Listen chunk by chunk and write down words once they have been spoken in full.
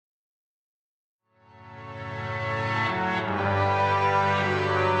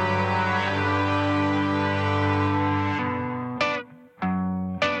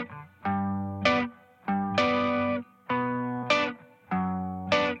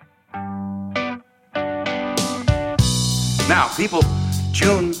Now, people,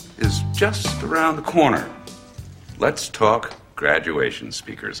 June is just around the corner. Let's talk graduation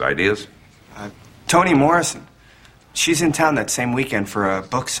speakers. Ideas? Toni Morrison. She's in town that same weekend for a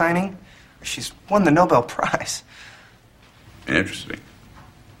book signing. She's won the Nobel Prize. Interesting.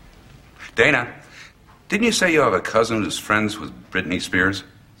 Dana, didn't you say you have a cousin who's friends with Britney Spears?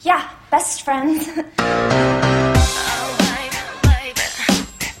 Yeah, best friends.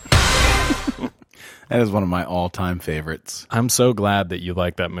 That is one of my all-time favorites. I'm so glad that you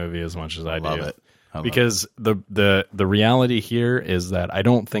like that movie as much as I Love do. it. Because the reality here is that I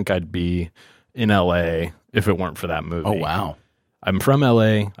don't think I'd be in LA if it weren't for that movie. Oh, wow. I'm from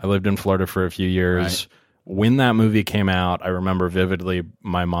LA. I lived in Florida for a few years. Right. When that movie came out, I remember vividly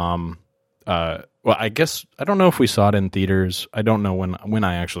my mom, well, I guess, I don't know if we saw it in theaters. I don't know when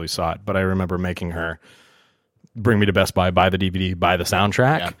I actually saw it, but I remember making her bring me to Best Buy, buy the DVD, buy the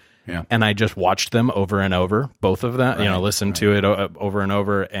soundtrack. Yeah. And I just watched them over and over, both of them, listened to it over and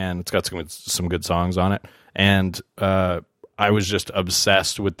over, and it's got some good songs on it. And I was just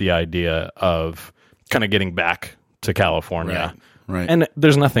obsessed with the idea of kind of getting back to California. Right. And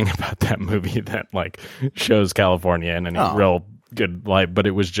there's nothing about that movie that like shows California in any real good light, but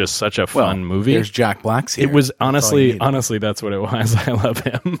it was just such a fun movie. There's Jack Black's here. It was honestly, that's what it was. I love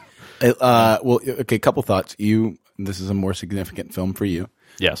him. Okay, couple thoughts. This is a more significant film for you.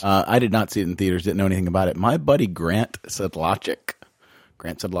 Yes. I did not see it in theaters, didn't know anything about it. My buddy Grant Sedlacek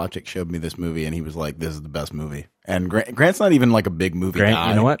showed me this movie, and he was like, this is the best movie. And Grant's not even like a big movie guy.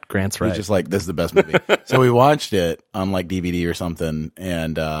 You know what? Grant's right. He's just like, this is the best movie. So we watched it on like DVD or something,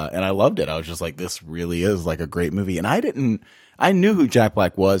 and I loved it. I was just like, this really is like a great movie. And I knew who Jack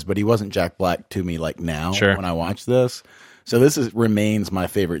Black was, but he wasn't Jack Black to me like now when I watch this. So this remains my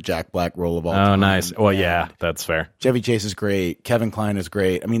favorite Jack Black role of all time. Oh, nice. Well, yeah, that's fair. Chevy Chase is great. Kevin Kline is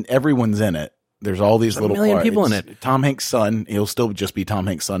great. I mean, everyone's in it. There's all these little million people in it. Tom Hanks' son. He'll still just be Tom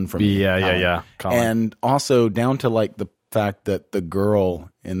Hanks' son from Yeah. Colin. And also down to like the fact that the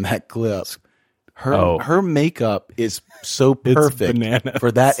girl in that clip, her makeup is so perfect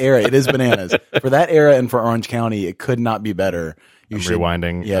for that era. It is bananas. For that era and for Orange County, it could not be better. I'm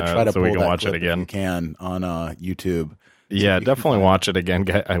rewinding. Try to so pull we can that watch it clip again. if you can on YouTube. Yeah, definitely watch it again.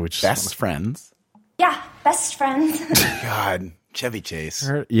 I would just Best friends. Yeah, best friends. God, Chevy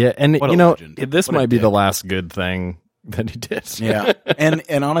Chase. Yeah, and What a legend. this What a might be dick. the last good thing that he did. Yeah.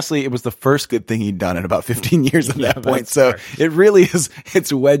 And honestly, it was the first good thing he'd done in about 15 years at that point. that's So fair. it really is,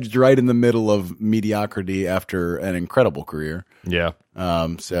 it's wedged right in the middle of mediocrity after an incredible career. Yeah.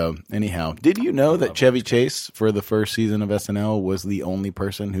 So anyhow, did you know that Chevy Chase for the first season of SNL was the only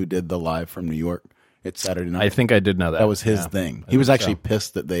person who did the live from New York? It's Saturday night. I think I did know that. That was his thing. He was actually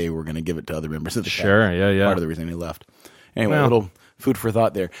pissed that they were going to give it to other members of the cast. Sure, yeah. Part of the reason he left. Anyway, Well, a little food for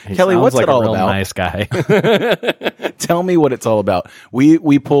thought there. He Kelly, sounds what's like it all a real about? Nice guy. Tell me what it's all about.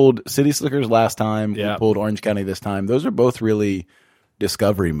 We pulled City Slickers last time. Yeah. We pulled Orange County this time. Those are both really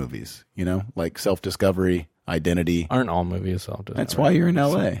discovery movies, like self-discovery, identity. Aren't all movies self-discovery? That's why you're in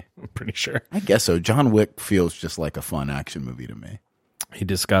L.A. I'm pretty sure. I guess so. John Wick feels just like a fun action movie to me. He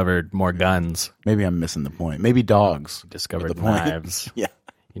discovered more guns. Maybe I'm missing the point. Maybe dogs. Discovered the point. knives. Yeah.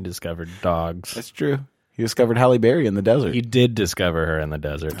 He discovered dogs. That's true. He discovered Halle Berry in the desert. He did discover her in the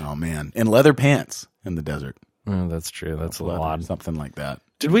desert. Oh, man. In leather pants in the desert. Oh, that's true. That's a little odd. Something like that.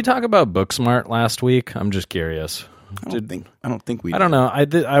 Did we talk about Booksmart last week? I'm just curious. I don't think we I don't know. I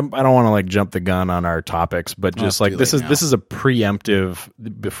don't want to like jump the gun on our topics, but just like this is a preemptive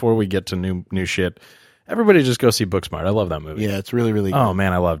before we get to new shit. Everybody just go see Booksmart. I love that movie. Yeah, it's really, really good. Oh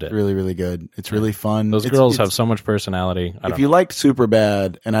man, I loved it. Really, really good. It's really fun. Those girls have so much personality. If you liked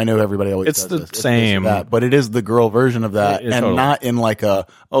Superbad, and I know everybody always It's says the this, same. that, but it is the girl version of that, and totally. not in like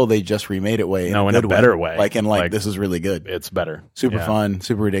they just remade it way. No, in good a better way. Like this is really good. It's better. Super Yeah. fun,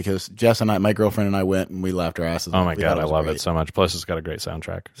 super ridiculous. Jess and my girlfriend and I went and we laughed our asses off. Oh my We god, thought I was love great. it so much. Plus, it's got a great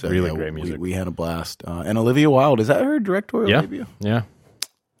soundtrack. So, Really yeah, great music. We had a blast. And Olivia Wilde, is that her directorial debut? Yeah.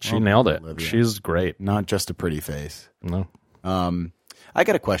 She nailed it. Olivia. She's great. Not just a pretty face. No. I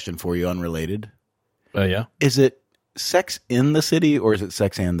got a question for you, unrelated. Yeah. Is it Sex in the City or is it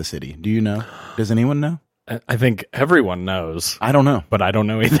Sex and the City? Do you know? Does anyone know? I think everyone knows, I don't know. but I don't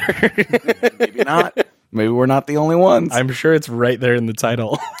know either. Maybe not. Maybe we're not the only ones. I'm sure it's right there in the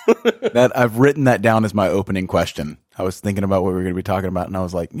title. That I've written that down as my opening question. I was thinking about what we were going to be talking about, and I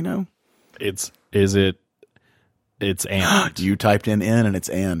was like, It's and. you typed in and it's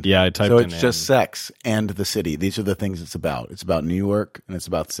and. Yeah, I typed so in it's just sex and the city. These are the things it's about. It's about New York and it's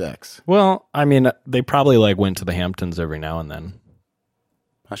about sex. Well, I mean, they probably like went to the Hamptons every now and then.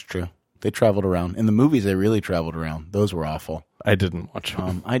 That's true. They traveled around. In the movies, they really traveled around. Those were awful. I didn't watch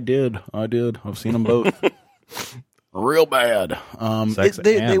them. I did. I've seen them both. real bad. Sex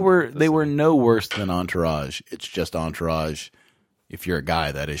They and were no worse than Entourage. It's just Entourage. If you're a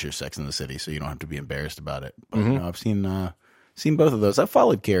guy, that is your Sex and the City, so you don't have to be embarrassed about it. But I've seen both of those. I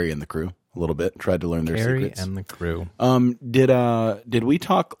followed Carrie and the crew a little bit, tried to learn their Carrie secrets. and the crew. Did we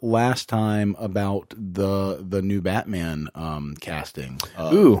talk last time about the new Batman casting?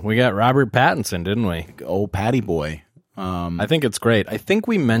 Ooh, we got Robert Pattinson, didn't we? Old Patty Boy. I think it's great. I think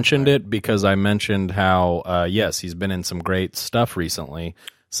we mentioned it because I mentioned how, yes, he's been in some great stuff recently.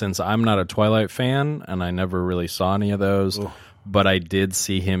 Since I'm not a Twilight fan, and I never really saw any of those, but I did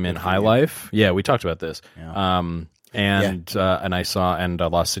see him in High Life. Yeah, we talked about this. Yeah. And I saw, and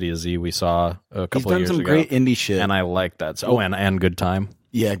Lost City of Z we saw a couple of years ago. He's done some great indie shit. And I like that. So, and Good Time.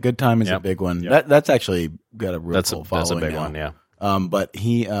 Yeah, Good Time is a big one. That's actually got a real cool following. That's a big now. one, yeah. But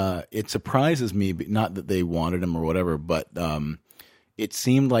he, it surprises me, not that they wanted him or whatever, but it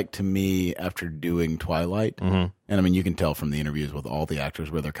seemed like to me after doing Twilight, and I mean, you can tell from the interviews with all the actors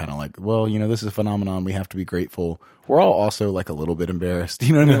where they're kind of like, well, you know, this is a phenomenon. We have to be grateful. We're all also like a little bit embarrassed.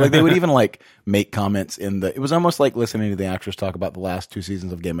 You know what I mean? Like they would even like make comments it was almost like listening to the actors talk about the last 2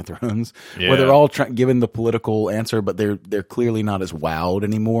 seasons of Game of Thrones, where they're all giving the political answer, but they're clearly not as wowed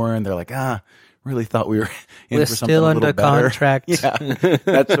anymore. And they're like, really thought we were in for something a little better. Contract. Yeah,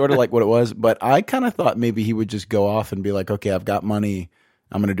 that's sort of like what it was. But I kind of thought maybe he would just go off and be like, okay, I've got money.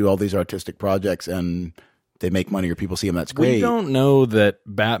 I'm going to do all these artistic projects, and they make money or people see him. That's great. We don't know that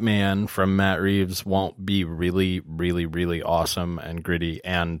Batman from Matt Reeves won't be really, really, really awesome and gritty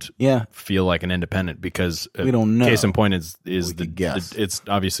and feel like an independent because we don't know. Case in point is guess. It's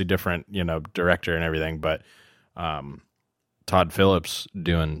obviously different, director and everything, but Todd Phillips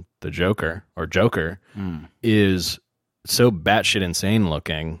doing the Joker is so batshit insane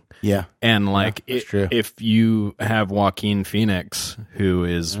looking. Yeah. And true. if you have Joaquin Phoenix, who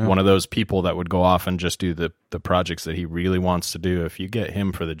is one of those people that would go off and just do the projects that he really wants to do, if you get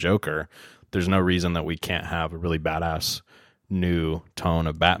him for the Joker, there's no reason that we can't have a really badass new tone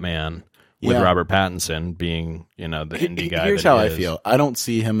of Batman with Robert Pattinson being, the indie guy. Here's how I feel. I don't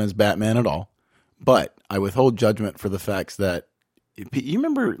see him as Batman at all, but I withhold judgment for the facts that you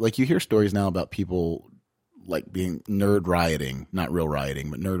remember, like you hear stories now about people like being nerd rioting, not real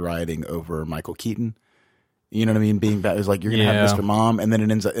rioting, but nerd rioting over Michael Keaton. You know what I mean? Being bad is like you're gonna have Mr. Mom, and then it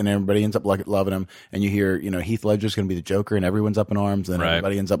ends up, and everybody ends up like loving him. And you hear, Heath Ledger's gonna be the Joker, and everyone's up in arms, and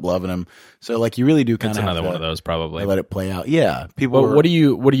everybody ends up loving him. So like you really do kind of another one of those probably let it play out. Yeah, people. Well, what do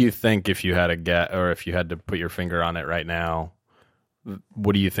you think if you had to get, or if you had to put your finger on it right now?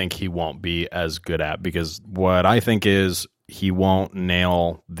 What do you think he won't be as good at? Because what I think is he won't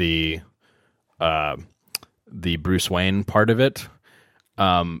nail the Bruce Wayne part of it.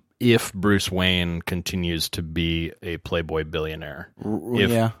 If Bruce Wayne continues to be a playboy billionaire.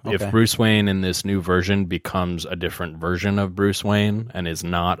 If Bruce Wayne in this new version becomes a different version of Bruce Wayne and is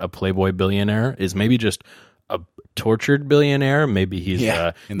not a playboy billionaire, is maybe just a tortured billionaire, maybe he's in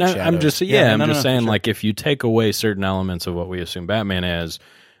the shadows. I'm just saying, like, if you take away certain elements of what we assume Batman is,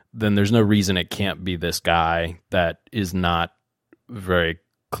 then there's no reason it can't be this guy that is not very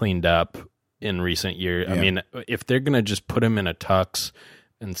cleaned up in recent years. I mean, if they're going to just put him in a tux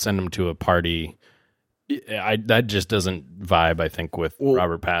and send him to a party, that just doesn't vibe, I think, with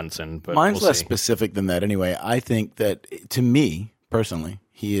Robert Pattinson. But mine's less specific than that anyway. I think that, to me, personally,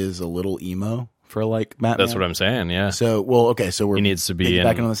 he is a little emo for like Batman. That's what I'm saying, yeah. So, so he needs to be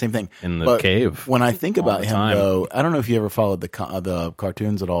back on the same thing. In the cave. When I think about him, though, I don't know if you ever followed the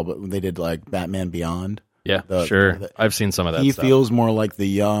cartoons at all, but when they did like Batman Beyond. Yeah, sure. I've seen some of that He stuff. feels more like the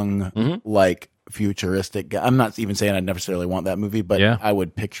young, like futuristic guy. I'm not even saying I necessarily want that movie, but I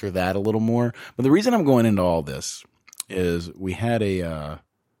would picture that a little more. But the reason I'm going into all this is we had a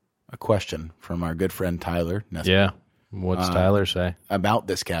question from our good friend Tyler Nesbitt. Yeah. What's Tyler say? About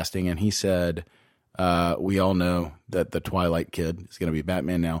this casting, and he said, we all know that the Twilight kid is going to be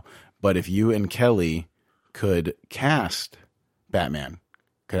Batman now, but if you and Kelly could cast Batman,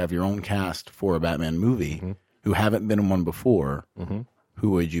 could have your own cast for a Batman movie, who haven't been in one before,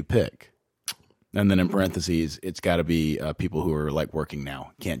 who would you pick? And then in parentheses, it's got to be people who are like working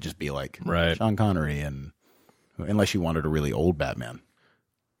now. Can't just be like Sean Connery, and unless you wanted a really old Batman.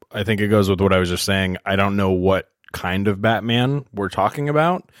 I think it goes with what I was just saying. I don't know what kind of Batman we're talking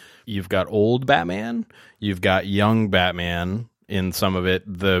about. You've got old Batman, you've got young Batman in some of it.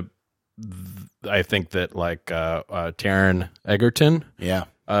 I think that like Taron Egerton,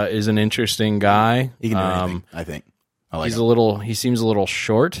 is an interesting guy. He can do anything, I think. He seems a little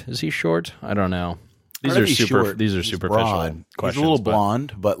short. Is he short? I don't know. These are superficial questions. He's a little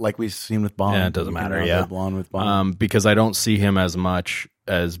blonde, but like we've seen with Bond. Yeah, it doesn't matter. Yeah, blonde with Bond. Because I don't see him as much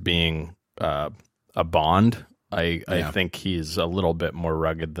as being a Bond I think he's a little bit more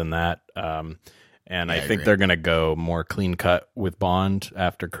rugged than that. And I think agree. they're going to go more clean cut with Bond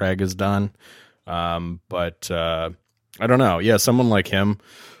after Craig is done. But I don't know. Yeah, someone like him.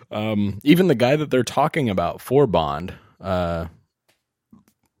 Even the guy that they're talking about for Bond, that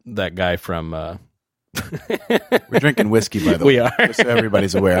guy from... We're drinking whiskey, by the way. We are. Just so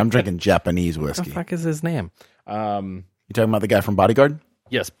everybody's aware. I'm drinking Japanese What whiskey. the fuck is his name? You talking about the guy from Bodyguard?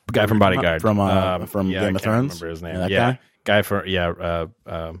 Yes, guy from Bodyguard. From Yeah, Game I of can't Thrones? remember his name. Yeah, that Yeah, guy?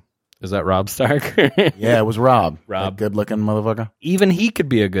 from is that Rob Stark? Yeah, it was Rob. Rob. Good looking motherfucker. Even he could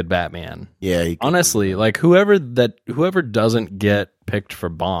be a good Batman. Yeah, he Honestly, like whoever doesn't get picked for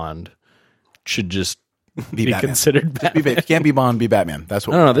Bond should just be Batman. considered Batman. If you can't be Bond, be Batman. That's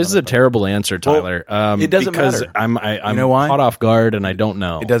what. No, this is a terrible answer, Tyler. it doesn't because matter. I'm know why? caught off guard and I don't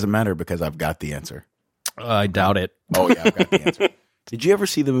know. It doesn't matter because I've got the answer. I doubt it. Oh yeah, I've got the answer. Did you ever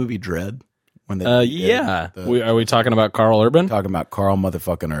see the movie Dredd? When they Yeah. Are we talking about Carl Urban? talking about Carl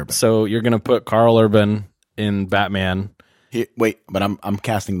motherfucking Urban. So you're gonna put Carl Urban in Batman. Wait, but I'm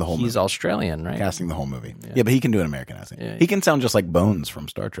casting the whole He's movie. Australian, right? Casting the whole movie. Yeah, but he can do an American accent. Yeah. He can sound just like Bones from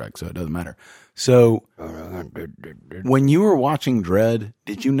Star Trek, so it doesn't matter. So when you were watching Dredd,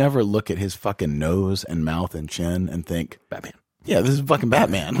 did you never look at his fucking nose and mouth and chin and think, Batman. yeah, this is fucking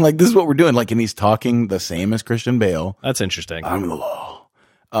Batman. Like, this is what we're doing. Like, and he's talking the same as Christian Bale. That's interesting. I'm the law.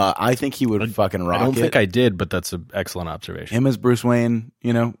 I think he would fucking rock I don't it. think I did, but that's an excellent observation. Him as Bruce Wayne,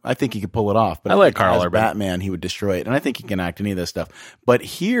 I think he could pull it off. But I like think Carl as Urban. Batman, he would destroy it. And I think he can act any of this stuff. But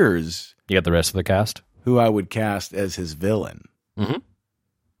here's You got the rest of the cast? who I would cast as his villain. Mhm.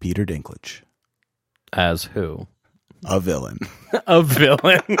 Peter Dinklage. As who? A villain. A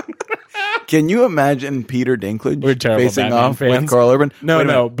villain. Can you imagine Peter Dinklage We're terrible facing Batman off fans. with Carl Urban? No, Wait a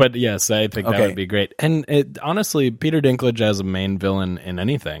minute. but yes, I think that Okay. would be great. And honestly, Peter Dinklage as a main villain in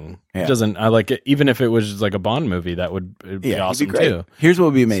anything Yeah. doesn't. I like it. Even if it was just like a Bond movie, that would it'd be Yeah, awesome he'd be great. too. Here's what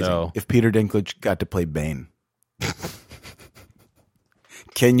would be amazing. So- If Peter Dinklage got to play Bane.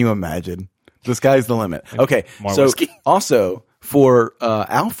 Can you imagine? The sky's the limit. Okay, More so whiskey. also for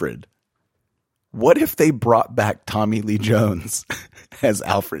Alfred, what if they brought back Tommy Lee Jones as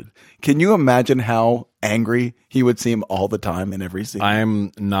Alfred? Can you imagine how angry he would seem all the time in every scene?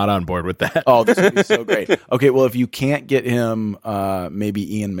 I'm not on board with that. Oh, this would be so great. Okay, well, if you can't get him,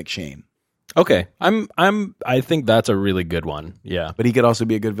 maybe Ian McShane, Okay, I think that's a really good one. Yeah. but he could also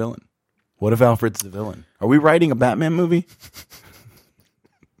be a good villain. What if Alfred's the villain? Are we writing a Batman movie?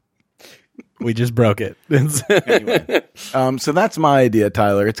 We just broke it. Anyway, so that's my idea,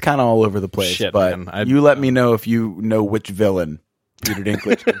 Tyler. It's kind of all over the place, Shit, but man. you let me know if you know which villain Peter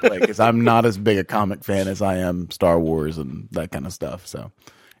Dinklage can play, because I'm not as big a comic fan as I am Star Wars and that kind of stuff. So,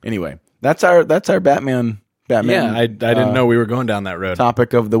 anyway, that's our Batman. Yeah, I didn't know we were going down that road.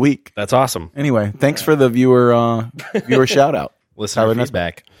 Topic of the week. That's awesome. Anyway, thanks for the viewer shout out. Listener Tyler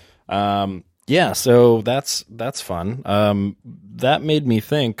feedback. Yeah, so that's fun. That made me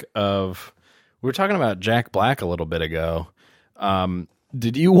think of, we were talking about Jack Black a little bit ago.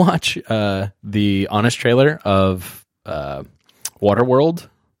 Did you watch the Honest trailer of Waterworld?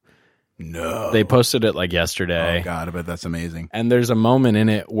 No, They posted it like yesterday. oh god, I bet that's amazing. And there's a moment in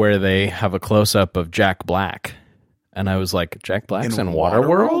it where they have a close up of Jack Black. And I was like, Jack Black's in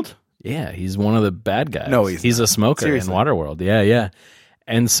Waterworld? Waterworld? Yeah, he's one of the bad guys. No, he's a not. smoker Seriously. in Waterworld. Yeah.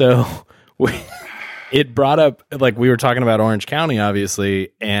 And so it brought up, like, we were talking about Orange County,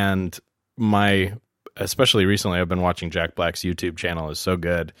 obviously, and especially recently, I've been watching Jack Black's YouTube channel. Is so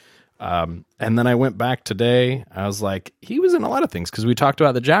good. And then I went back today. I was like, he was in a lot of things because we talked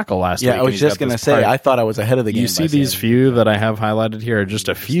about the Jackal last week. Yeah, I and was he's just got gonna this say, part. I thought I was ahead of the game. You see these few that I have highlighted here are just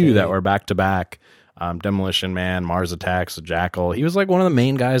a few that were back to back. Demolition Man, Mars Attacks, Jackal. He was like one of the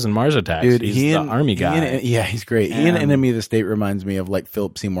main guys in Mars Attacks. Dude, He's the army guy. He's great. He in Enemy of the State reminds me of like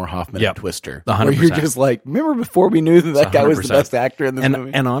Philip Seymour Hoffman Yep. in Twister. 100%. Where you're just like, remember before we knew that guy was the 100%. best actor in this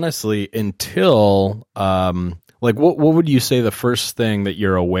movie? And honestly, until like what would you say the first thing that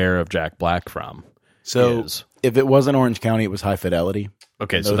you're aware of Jack Black from? So is? if it wasn't Orange County, it was High Fidelity.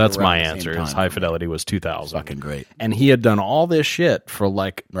 Okay, And so those that's were my around the answer. same Is time. High Fidelity was 2000. Fucking great. And he had done all this shit for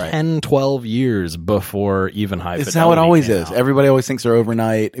like Right. 10, 12 years before even High Fidelity. It's how it always came is. out. Everybody always thinks they're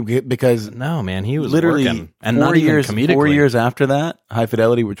overnight because No, man, he was literally working. And 4 not even years, comedically. 4 years after that, High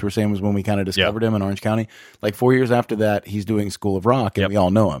Fidelity, which we're saying was when we kind of discovered him in Orange County. Like 4 years after that, he's doing School of Rock, and Yep. we all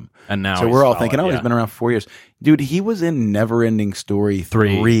know him. And now so he's we're all solid, thinking, oh, he's yeah. been around for 4 years. Dude, he was in Neverending Story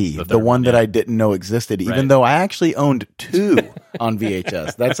 3, the the third one that yeah. I didn't know existed, even Right. though I actually owned 2 on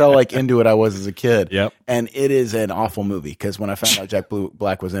VHS. That's how like into it I was as a kid. Yep. And it is an awful movie because when I found out Jack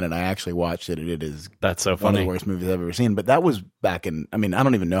Black was in it, I actually watched it, and it is That's so one of funny. the worst movies I've ever seen. But that was back in, I mean, I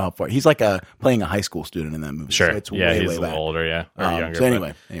don't even know how far. He's like playing a high school student in that movie. Sure. So it's yeah, way, he's way a back. little older, yeah. Or younger. So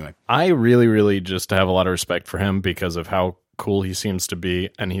but anyway. I really, really just have a lot of respect for him because of how cool he seems to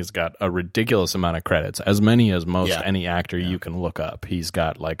be, and he's got a ridiculous amount of credits, as many as most any actor you can look up. He's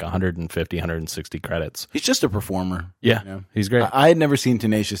got like 150, 160 credits. He's just a performer. Yeah, You know? he's great. I had never seen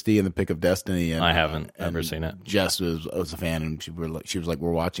Tenacious D and The Pick of Destiny. And, I haven't ever seen it. Jess was a fan, and she was like, "We're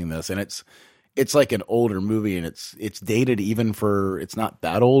watching this," and it's like an older movie, and it's dated even for it's not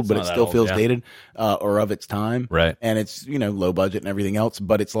that old, but not it that still old, feels yeah. dated or of its time, Right. And it's low budget and everything else,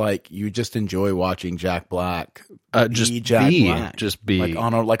 but it's like you just enjoy watching Jack Black, Just be like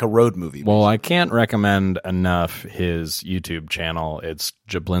on a road movie. Well, I can't recommend enough his YouTube channel. It's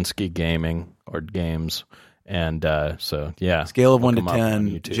Jablinski Gaming or Games. And so, yeah. Scale of look 1 to him up on 10,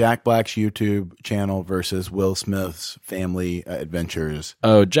 YouTube. Jack Black's YouTube channel versus Will Smith's Family Adventures.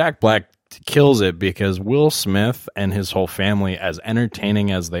 Oh, Jack Black kills it because Will Smith and his whole family, as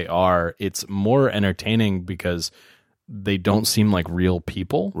entertaining as they are, it's more entertaining because they don't seem like real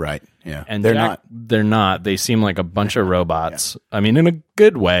people. Right. Yeah. And they're Jack- not. They're not. They seem like a bunch of robots. I mean, in a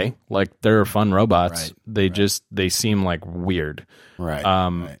good way. Like they're fun robots. Right. They seem like weird. Right.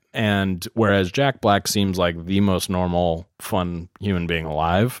 Right. And whereas Jack Black seems like the most normal, fun human being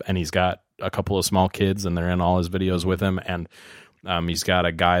alive, and he's got a couple of small kids, and they're in all his videos with him, and he's got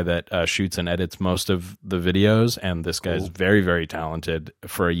a guy that shoots and edits most of the videos, and this guy's very, very talented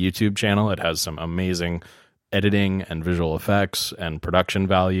for a YouTube channel. It has some amazing editing and visual effects and production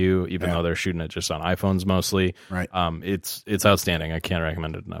value, even though they're shooting it just on iPhones mostly. Right. It's outstanding. I can't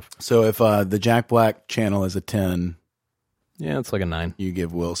recommend it enough. So if the Jack Black channel is a 10, Yeah, it's like a 9. you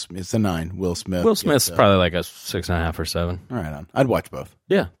give Will Smith. It's a 9. Will Smith. Will Smith's gets, probably like a 6.5 or 7. all right on. I'd watch both.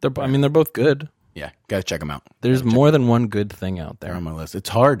 Yeah, they're both good. Yeah, gotta check them out. There's more than one good thing out They're there. on my list. It's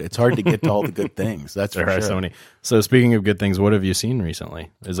hard. It's hard to get to all the good things. That's There for are sure. so many. So speaking of good things, what have you seen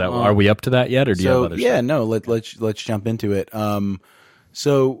recently? Are we up to that yet, or do you have other yeah, stuff? no. Let's jump into it.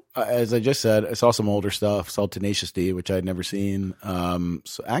 So as I just said, I saw some older stuff. Saw Tenacious D, which I'd never seen.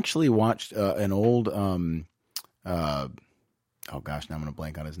 So actually watched an old. Oh gosh, now I'm gonna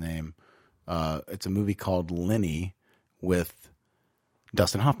blank on his name. It's a movie called Lenny with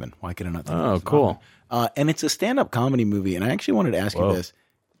Dustin Hoffman. Why could I not think of Oh, Dustin cool. Hoffman? And it's a stand-up comedy movie. And I actually wanted to ask you Whoa. this.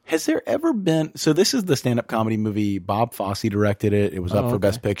 Has there ever been... So this is the stand-up comedy movie. Bob Fosse directed it. It was up for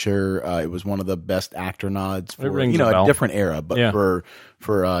Best Picture. It was one of the best actor nods for, rings a bell. a different era, but Yeah.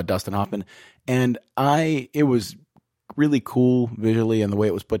 for Dustin Hoffman. And it was really cool visually and the way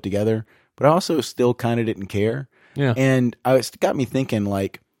it was put together, but I also still kind of didn't care. Yeah. And it got me thinking,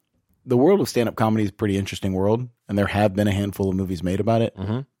 like, the world of stand-up comedy is a pretty interesting world, and there have been a handful of movies made about it.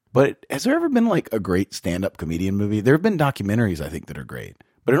 Mm-hmm. But has there ever been, like, a great stand-up comedian movie? There have been documentaries, I think, that are great.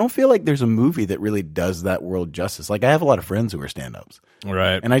 But I don't feel like there's a movie that really does that world justice. Like, I have a lot of friends who are stand-ups,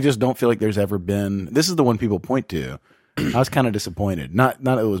 Right. and I just don't feel like there's ever been... This is the one people point to. I was kind of disappointed. Not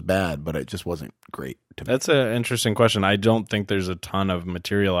that it was bad, but it just wasn't great to me. That's an interesting question. I don't think there's a ton of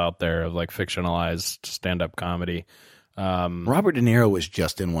material out there of like fictionalized stand-up comedy. Robert De Niro was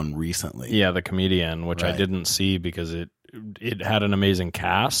just in one recently. Yeah, The Comedian, which I Right. didn't see because it had an amazing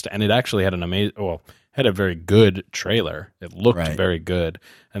cast, and it actually had had a very good trailer. It looked Right. very good,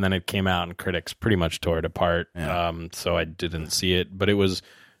 and then it came out and critics pretty much tore it apart. Yeah. So I didn't see it, but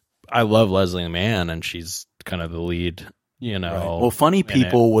I love Leslie Mann, and she's kind of the lead. You know, Well, Funny in it.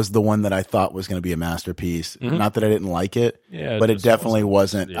 People was the one that I thought was going to be a masterpiece. Not that I didn't like it, Yeah, but it just definitely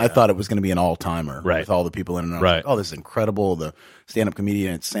wasn't. yeah. I thought it was going to be an all-timer Right. with all the people in it. And I was Right. like, oh, this is incredible. The stand-up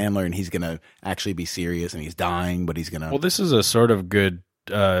comedian, it's Sandler, and he's going to actually be serious, and he's dying, but he's going to... Well, this is a sort of good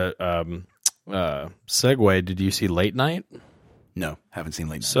segue. Did you see Late Night? No, haven't seen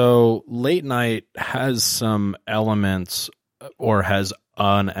Late Night. So Late Night has some elements, or has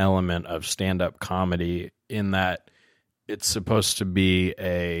an element of stand-up comedy in that it's supposed to be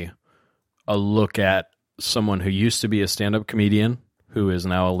a look at someone who used to be a stand-up comedian who is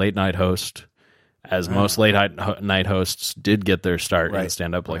now a late night host, as most late night hosts did get their start in Right.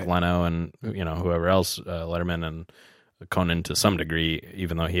 stand-up, like Leno and whoever else, Letterman and Conan to some degree,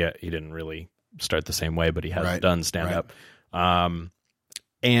 even though he didn't really start the same way, but he has Right. done stand-up.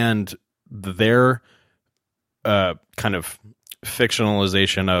 And their kind of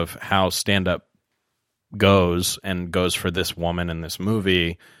fictionalization of how stand-up goes for this woman in this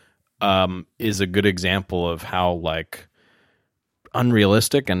movie is a good example of how, like,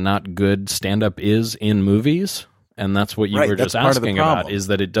 unrealistic and not good stand-up is in movies, and that's what you Right, were that's just part of the asking about, problem. is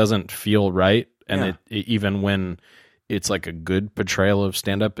that it doesn't feel right, and Yeah. it even when it's like a good portrayal of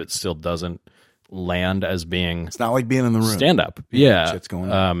stand-up, it still doesn't land as being It's not like being in the room. stand-up. Yeah, shit's going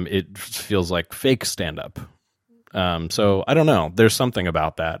on. It feels like fake stand-up. So I don't know. There's something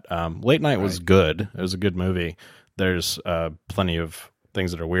about that. Late Night was good. It was a good movie. There's plenty of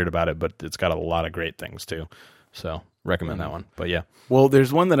things that are weird about it, but it's got a lot of great things too. So recommend that one. But yeah, Well,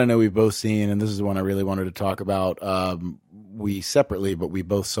 there's one that I know we've both seen, and this is the one I really wanted to talk about. We separately, but we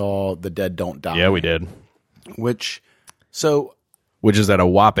both saw The Dead Don't Die. yeah, we did. Which Which is at a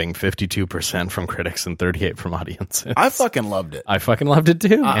whopping 52% from critics and 38% from audiences. I fucking loved it. I fucking loved it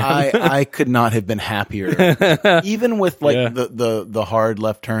too, man. I could not have been happier. Even with like Yeah. the hard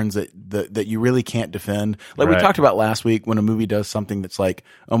left turns that you really can't defend. Like we Right. talked about last week, when a movie does something that's like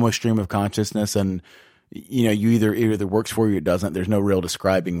almost stream of consciousness, and you know, you either works for you or it doesn't. There's no real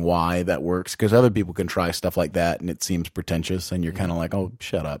describing why that works, because other people can try stuff like that and it seems pretentious and you're kind of like, oh,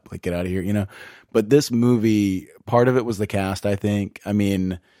 shut up, like get out of here, you know. But this movie, part of it was the cast, I think. I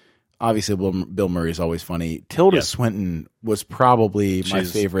mean, obviously Bill Murray is always funny. Tilda Yes. Swinton was probably my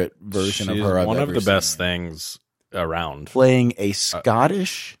She's- favorite version of She's her I've one of ever the seen. best things around. Playing a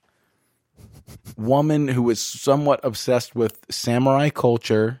Scottish woman who was somewhat obsessed with samurai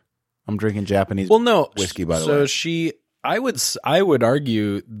culture. I'm drinking Japanese whiskey, by the way. So I would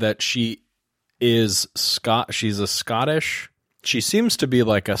argue that she is she's a Scottish. She seems to be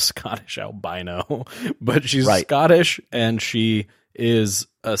like a Scottish albino, but she's Right. Scottish and she is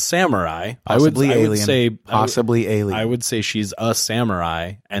a samurai. Possibly I would alien. say Possibly alien. I would say she's a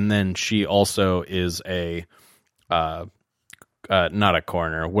samurai, and then she also is a not a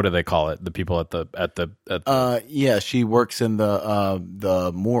coroner. What do they call it? The people at the yeah, she works in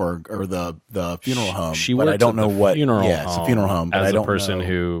the morgue or the funeral home. She but I works don't at know the what. funeral Yeah, it's a funeral home. But as I don't a person know.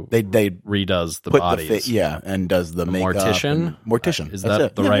 who they redoes the put bodies. and does the makeup. mortician? Mortician. Is That's that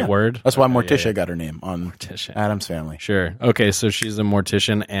it. the Yeah, right yeah. word? That's why Okay, Morticia yeah. got her name on Mortician. Addams Family. Sure. Okay, so she's a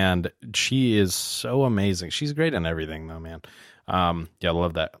mortician, and she is so amazing. She's great in everything, though, man. Yeah,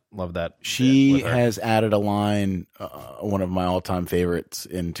 love that. Love that. She bit with her. has added a line, one of my all-time favorites,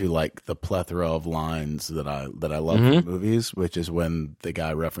 into like the plethora of lines that I love Mm-hmm. from movies, which is when the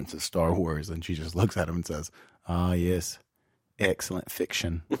guy references Star Wars and she just looks at him and says, "Ah, yes, excellent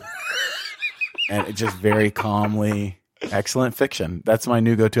fiction," and it just very calmly, excellent fiction. That's my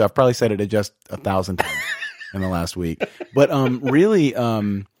new go-to. I've probably said it just 1,000 times in the last week, but really,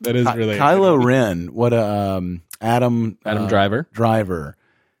 That is really Kylo Ren. What a Adam Driver.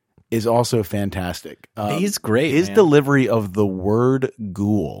 is also fantastic. He's great. His man. delivery of the word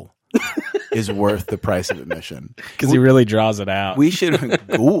ghoul is worth the price of admission. because he really draws it out. We should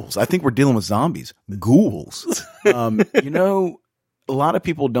ghouls. I think we're dealing with zombies. Ghouls. You know, a lot of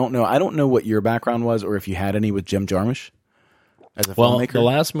people don't know. I don't know what your background was, or if you had any with Jim Jarmusch as a filmmaker. the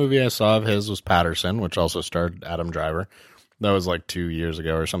last movie I saw of his was Patterson, which also starred Adam Driver. That was like 2 years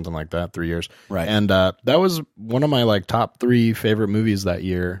ago or something like that, 3 years. Right. And that was one of my like top 3 favorite movies that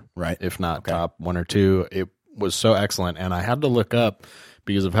year. Right. If not top 1 or 2. It was so excellent. And I had to look up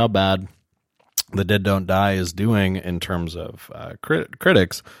because of how bad The Dead Don't Die is doing in terms of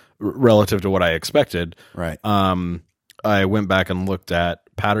critics relative to what I expected. Right. I went back and looked at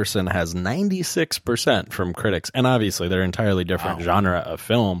Patterson has 96% from critics, and obviously they're entirely different genre of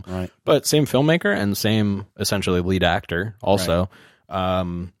film, Right. but same filmmaker and same essentially lead actor also.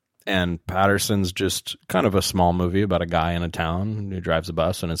 And Patterson's just kind of a small movie about a guy in a town who drives a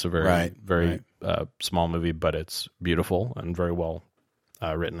bus, and it's a very small movie, but it's beautiful and very well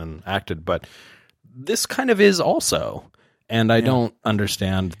written and acted. But this kind of is also. And I don't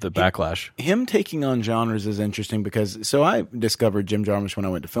understand the backlash. Him taking on genres is interesting because I discovered Jim Jarmusch when I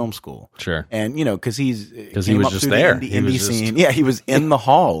went to film school. Sure. And you know, because he was came up just through there. the He indie was just- scene. Yeah, he was in the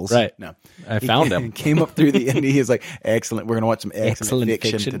halls. Right. No, I found him. Came up through the indie. He's like, excellent. We're going to watch some excellent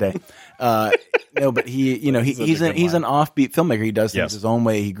fiction fiction. today. No, but he's an offbeat filmmaker. He does things Yes. his own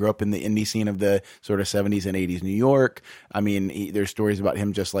way. He grew up in the indie scene of the sort of 70s and 80s New York. I mean, there's stories about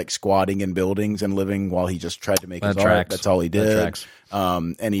him just like squatting in buildings and living while he just tried to make his art. That's all he did. That tracks.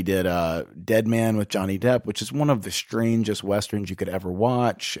 And he did Dead Man with Johnny Depp, which is one of the strangest westerns you could ever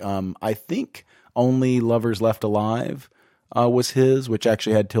watch. I think only Lovers Left Alive was his, which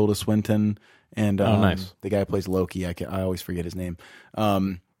actually had Tilda Swinton and nice. the guy who plays Loki. I always forget his name.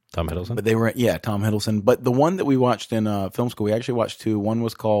 Tom Hiddleston. But they were, Tom Hiddleston. But the one that we watched in film school, we actually watched two. One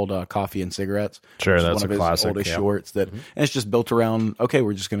was called Coffee and Cigarettes. Sure, which is that's one of a his classic, oldest yeah. shorts. And it's just built around, okay,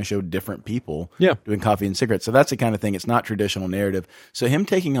 we're just going to show different people Yeah. doing coffee and cigarettes. So that's the kind of thing. It's not traditional narrative. So him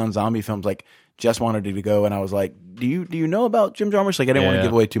taking on zombie films, like, Jess wanted to go, and I was like, do you know about Jim Jarmusch? Like, I didn't want to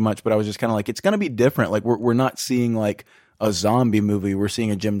give away too much, but I was just kind of like, it's going to be different. Like, we're not seeing, like, a zombie movie. We're seeing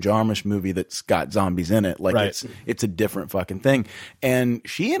a Jim Jarmusch movie that's got zombies in it. Like, Right. it's a different fucking thing. And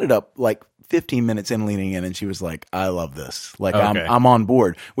she ended up, like, 15 minutes in leaning in, and she was like, I love this. Like, Okay. I'm on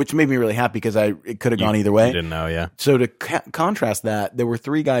board, which made me really happy because it could have gone either way. You didn't know, yeah. So to contrast that, there were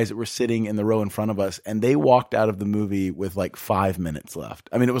three guys that were sitting in the row in front of us, and they walked out of the movie with like 5 minutes left.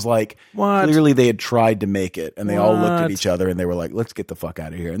 I mean, it was like What? clearly they had tried to make it, and they all looked at What? each other and they were like, "Let's get the fuck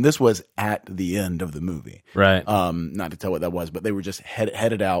out of here." And this was at the end of the movie, Right. Not to tell what that was, but they were just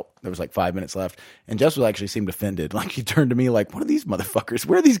headed out. There was like 5 minutes left, and Jess was actually seemed offended. Like, he turned to me like, "What are these motherfuckers?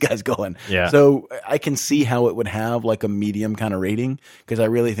 Where are these guys going?" Yeah. So I can see how it would have like a medium kind of rating, because I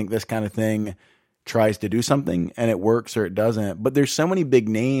really think this kind of thing tries to do something and it works or it doesn't. But there's so many big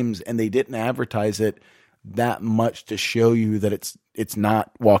names, and they didn't advertise it that much to show you that it's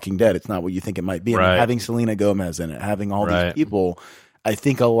not Walking Dead. It's not what you think it might be. And Right. having Selena Gomez in it, having all Right. these people, I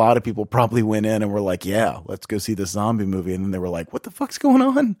think a lot of people probably went in and were like, yeah, let's go see this zombie movie. And then they were like, what the fuck's going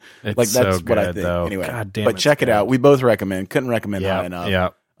on? It's like, that's so what I good, think. though. Anyway, God damn, but it's check it good. out. We both recommend. Couldn't recommend Yeah, high enough. yeah.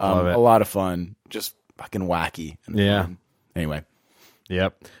 Love it. A lot of fun. Just fucking wacky. And Yeah. fun. Anyway,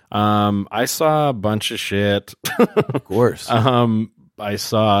 Yep. I saw a bunch of shit. of course. I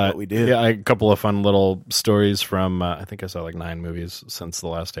saw What we did. Yeah, a couple of fun little stories from. I think I saw like 9 movies since the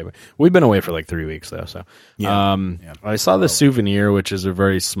last day. We've been away for like 3 weeks though. So Yeah. I saw The Souvenir, which is a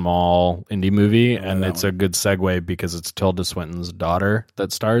very small indie movie, and that it's a good segue because it's Tilda Swinton's daughter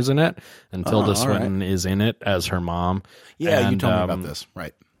that stars in it, and Tilda all right. Swinton is in it as her mom. Yeah, you And, told me about this.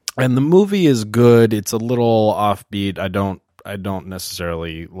 Right. and the movie is good. It's a little offbeat. I don't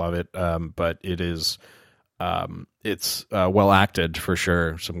necessarily love it, but it is. It's well acted for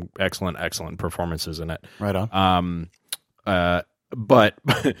sure. Some excellent performances in it. Right on. But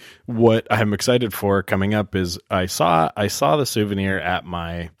what I'm excited for coming up is I saw The Souvenir at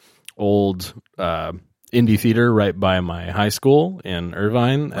my old indie theater right by my high school in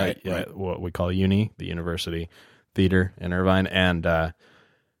Irvine, Right. what we call uni, the University Theater in Irvine, and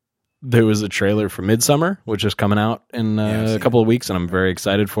there was a trailer for Midsummer, which is coming out in a couple of weeks, and I'm very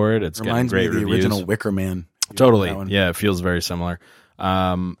excited for it. It's Reminds getting me great of the reviews. original Wicker Man. Totally. That one. Yeah, it feels very similar.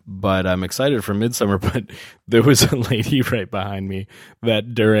 But I'm excited for Midsummer, but there was a lady right behind me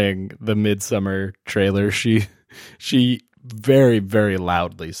that during the Midsummer trailer, she very, very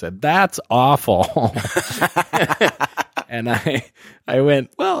loudly said, "That's awful." And I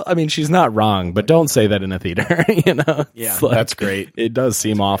went, well, I mean, she's not wrong, but don't say that in a theater, you know? Yeah, It's like, that's great. It does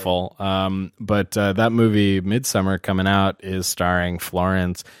seem awful. But that movie, Midsummer, coming out is starring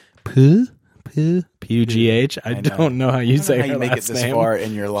Florence Pugh. P-U-G-H. I don't know how you say how her you make it last this name. far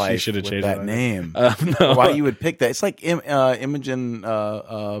in your life should have with changed that it. name. No. Why you would pick that? It's like Imogen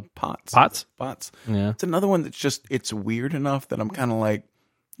Potts. Potts? Yeah. It's another one that's just it's weird enough that I'm kind of like,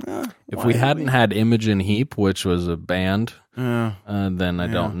 If we hadn't had Imogen Heap, which was a band, then I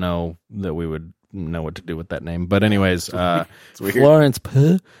don't know that we would know what to do with that name. But anyways, weird. Florence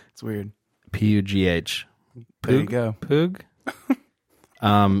Pugh, it's weird. P-U-G-H. There you go. Pug.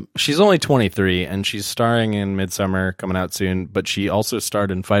 She's only 23 and she's starring in Midsummer coming out soon, but she also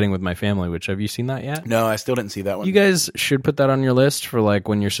starred in Fighting with My Family, which have you seen that yet? No, I still didn't see that one. You guys should put that on your list for like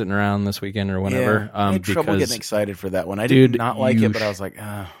when you're sitting around this weekend or whenever. I had trouble because getting excited for that one. I Dude, did not like you it, but I was like,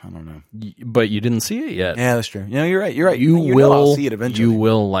 I don't know. but you didn't see it yet. Yeah, that's true. You know, you're right. You're right. You know will I'll see it eventually. You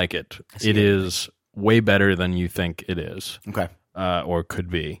will like it. It is way better than you think it is. Okay. Or could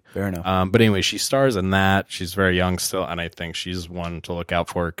be. Fair enough. But anyway, she stars in that. She's very young still, and I think she's one to look out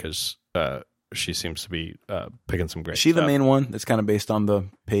for because she seems to be picking some great Is she the stuff. main one that's kind of based on the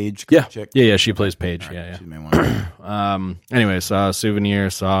Paige Yeah. chick? Yeah, she plays Paige. Yeah. She's the main one. Anyway, saw Souvenir,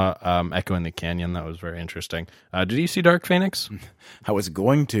 saw Echo in the Canyon. That was very interesting. Did you see Dark Phoenix? I was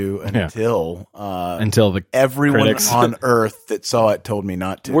going to until Until the everyone critics. on Earth that saw it told me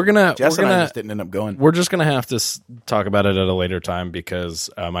not to. Jess and I just didn't end up going. We're just gonna have to talk about it at a later time because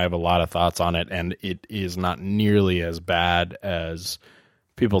I have a lot of thoughts on it, and it is not nearly as bad as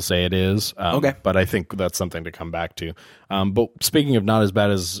people say it is. Okay, but I think that's something to come back to. But speaking of not as bad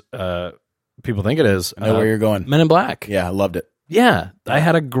as people think it is, I know where you're going. Men in Black. Yeah, I loved it. Yeah, I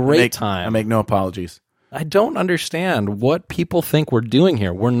had a great time. I make no apologies. I don't understand what people think we're doing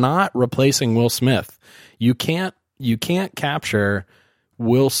here. We're not replacing Will Smith. You can't capture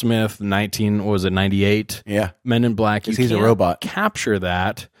Will Smith 98? Yeah. Men in Black. You he's a can't robot. Capture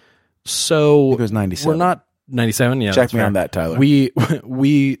that think it was 97. We're not 97. Yeah, Check me on that, Tyler.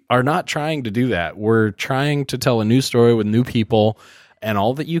 We are not trying to do that. We're trying to tell a new story with new people, and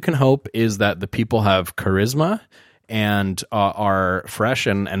all that you can hope is that the people have charisma and are fresh,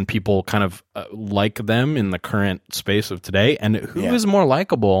 and people kind of like them in the current space of today. And who is more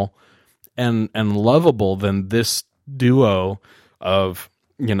likable and lovable than this duo of,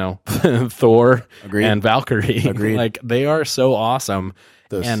 Thor and Valkyrie? Agreed. Like, they are so awesome.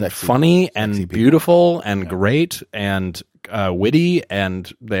 Those and sexy- funny sexy and people. beautiful and great and witty, and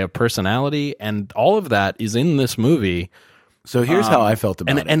they have personality, and all of that is in this movie. So here's how I felt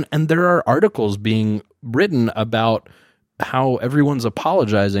about it. And there are articles being written about how everyone's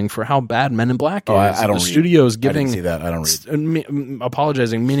apologizing for how bad Men in Black is. I don't the read. studio's I giving didn't see that. I don't read.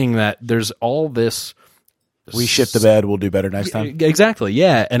 Apologizing, meaning that there's all this. We shit the bed. We'll do better next time. Exactly,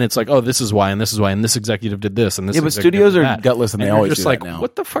 yeah, and it's like, oh, this is why, and this is why, and this executive did this, and this. Yeah, but executive studios did are that. gutless, and they you're always just do like, that now.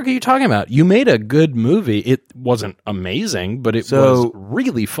 what the fuck are you talking about? You made a good movie. It wasn't amazing, but it was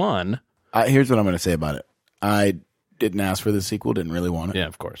really fun. Here's what I'm going to say about it. I didn't ask for the sequel. Didn't really want it. Yeah,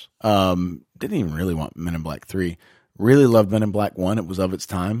 of course. Didn't even really want Men in Black 3. Really loved Men in Black 1. It was of its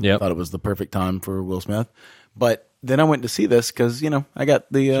time. Yep. Thought it was the perfect time for Will Smith. But then I went to see this because, I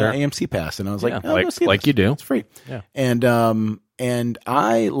got the AMC pass, and I was like, Yeah, I'll go see like this. you do. It's free. Yeah. And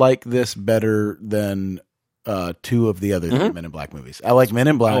I like this better than two of the other three Men in Black movies. I like Men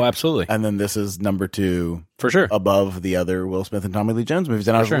in Black. Oh, absolutely. And then this is number 2 For sure. above the other Will Smith and Tommy Lee Jones movies.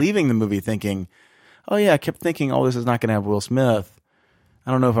 And I was sure. leaving the movie thinking, oh yeah, I kept thinking, oh, this is not going to have Will Smith. I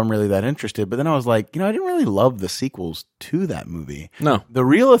don't know if I'm really that interested. But then I was like, I didn't really love the sequels to that movie. No. The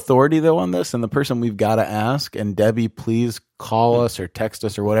real authority, though, on this, and the person we've got to ask, and Debbie, please call us or text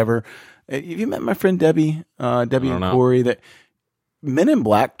us or whatever. Have you met my friend Debbie? Debbie and know. Corey? That Men in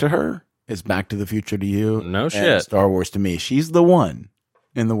Black to her is Back to the Future to you. No and shit. Star Wars to me. She's the one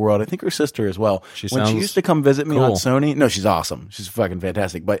in the world. I think her sister as well. She when she sounds used to come visit me on cool. Sony. No, she's awesome. She's fucking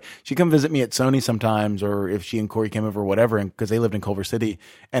fantastic. But she'd come visit me at Sony sometimes, or if she and Corey came over or whatever, because they lived in Culver City.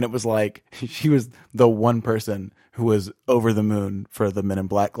 And it was like she was the one person who was over the moon for the Men in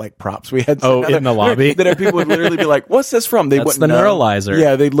Black props we had. Oh, in the lobby? That people would literally be like, "What's this from?" They That's wouldn't the know. neuralizer.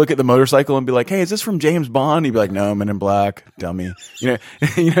 Yeah, they'd look at the motorcycle and be like, "Hey, is this from James Bond?" He'd be like, "No, Men in Black, dummy." You know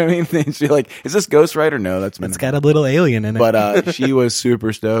what I mean? And she'd be like, "Is this Ghost Rider?" No, that's Men in Black. got a little alien in it. But she was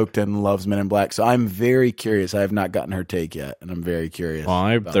super stoked and loves Men in Black. So I'm very curious. I have not gotten her take yet, and I'm very curious. Well,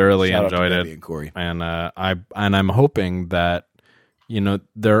 I about it. thoroughly Shout out to enjoyed Debbie it, and Corey. and I'm hoping that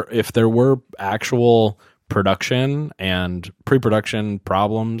if there were actual production and pre-production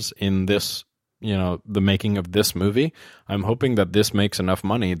problems in this, the making of this movie, I'm hoping that this makes enough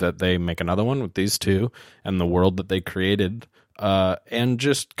money that they make another one with these two and the world that they created, and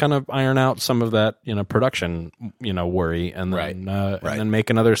just kind of iron out some of that, production, worry, and then and then make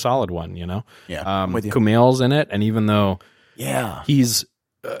another solid one. Yeah, I'm with you. Kumail's in it, and even though he's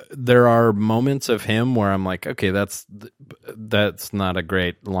there are moments of him where I'm like, okay, that's not a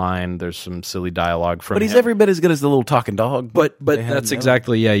great line. There's some silly dialogue from But he's him. every bit as good as the little talking dog. But they had that's in the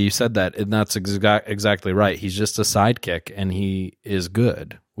exactly, yeah, you said that, and that's exactly right. He's just a sidekick, and he is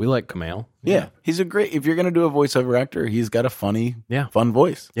good. We like Kumail. Yeah, he's a great. If you're gonna do a voiceover actor, he's got a funny, fun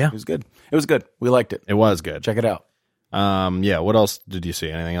voice. Yeah. it was good. It was good. We liked it. It was good. Check it out. Yeah. What else did you see?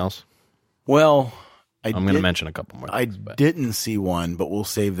 Anything else? Well, I'm going to mention a couple more. I things, but- didn't see one, but we'll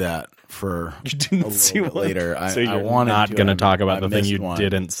save that for You didn't a see little bit one? later. So I you're wanted not to, going to and talk about I the thing missed you one.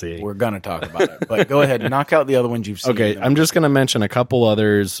 didn't see. We're going to talk about it, but go ahead, knock out the other ones you've seen. Okay, I'm just going to mention a couple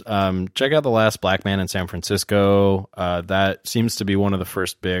others. Check out The Last Black Man in San Francisco. That seems to be one of the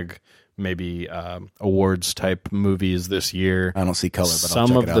first big, maybe awards type movies this year. I don't see color, but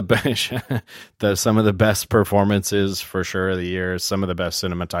Some I'll of check the best, some of the best performances for sure of the year. Some of the best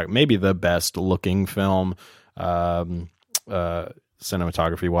cinematography, maybe the best looking film,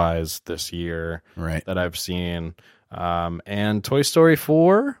 cinematography wise this year, Right. that I've seen. And Toy Story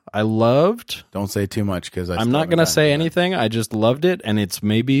 4, I loved. Don't say too much because I'm not going to say anything. I just loved it, and it's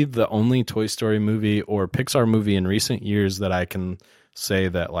maybe the only Toy Story movie or Pixar movie in recent years that I can say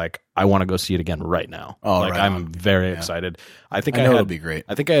that I want to go see it again right now. Oh, right I'm on. very excited. I think I I, know had, it'll be great.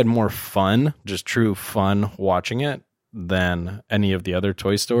 I think I had more fun, just true fun watching it than any of the other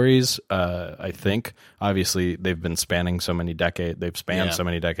Toy Stories. I think obviously they've been spanning so many decades. They've spanned so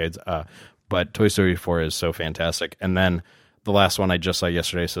many decades. But Toy Story 4 is so fantastic. And then the last one I just saw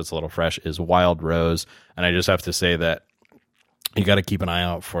yesterday, so it's a little fresh, is Wild Rose. And I just have to say that you got to keep an eye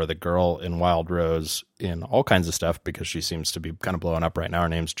out for the girl in Wild Rose in all kinds of stuff because she seems to be kind of blowing up right now. Her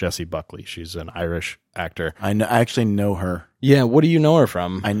name's Jessie Buckley. She's an Irish actor. I actually know her. Yeah, what do you know her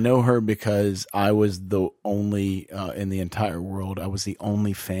from? I know her because I was the only in the entire world. I was the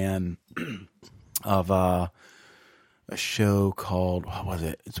only fan of a show called, what was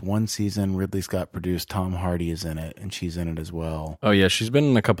it? It's one season. Ridley Scott produced. Tom Hardy is in it, and she's in it as well. Oh yeah, she's been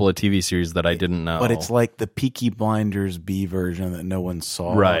in a couple of TV series that I didn't know. But it's like the Peaky Blinders B version that no one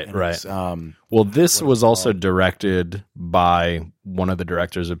saw. Right. Well, this was also directed by one of the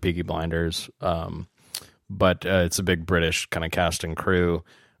directors of Peaky Blinders, but it's a big British kind of cast and crew.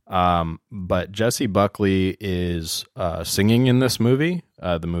 But Jessie Buckley is singing in this movie.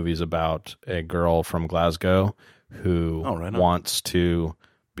 The movie's about a girl from Glasgow who wants to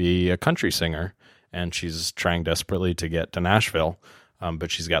be a country singer, and she's trying desperately to get to Nashville, but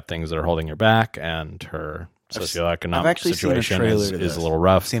she's got things that are holding her back, and her socioeconomic situation is a little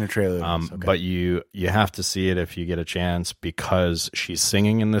rough. I've seen a trailer to this, okay. But you have to see it if you get a chance because she's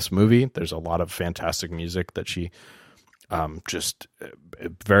singing in this movie. There's a lot of fantastic music that she just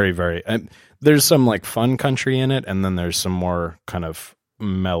very, very... there's some like fun country in it, and then there's some more kind of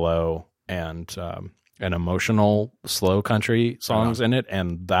mellow and emotional slow country songs in it,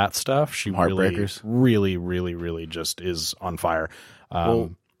 and that stuff she really just is on fire.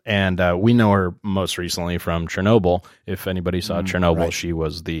 And we know her most recently from Chernobyl. If anybody saw Chernobyl, she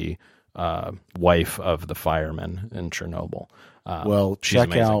was the wife of the fireman in Chernobyl.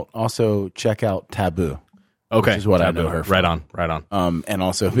 Check out Taboo. Okay, which is what I know her from. Right on. And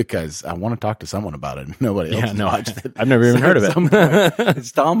also because I want to talk to someone about it. Nobody else has watched it. I've never even heard of it.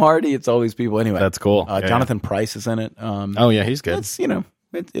 It's Tom Hardy. It's all these people. Anyway, that's cool. Jonathan Pryce is in it. He's good. It's,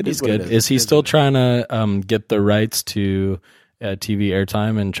 it is good. Is he still trying to get the rights to TV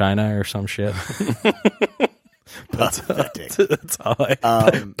airtime in China or some shit? Pathetic. That's all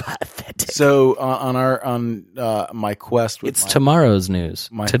pathetic. So on my quest with tomorrow's news.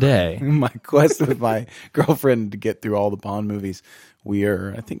 Today. My quest with my girlfriend to get through all the Bond movies.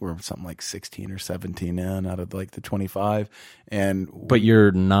 I think we're something like 16 or 17 in out of like the 25. But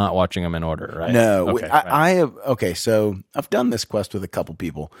you're not watching them in order, right? No. Okay, so I've done this quest with a couple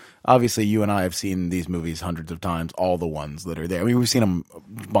people. Obviously, you and I have seen these movies hundreds of times, all the ones that are there. I mean, we've seen them,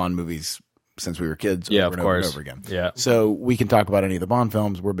 Bond movies, since we were kids over and over again. Yeah. So we can talk about any of the Bond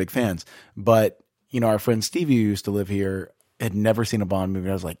films. We're big fans. But, our friend Stevie, who used to live here, had never seen a Bond movie.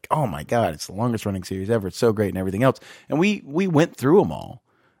 I was like, oh my God, it's the longest running series ever. It's so great and everything else. And we went through them all.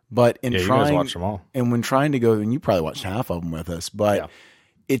 But you guys watched them all. And when trying to go, and you probably watched half of them with us, but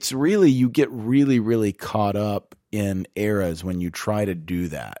it's really, you get really, really caught up in eras when you try to do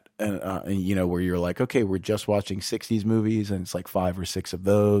that. And where you're like, okay, we're just watching 60s movies and it's like 5 or 6 of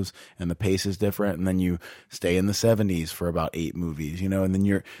those and the pace is different. And then you stay in the 70s for about 8 movies, and then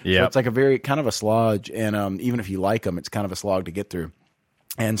so it's like a very kind of a slog. And even if you like them, it's kind of a slog to get through.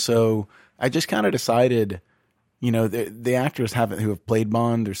 And so I just kind of decided, the actors who have played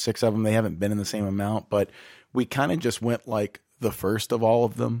Bond, there's 6 of them, they haven't been in the same amount, but we kind of just went like the first of all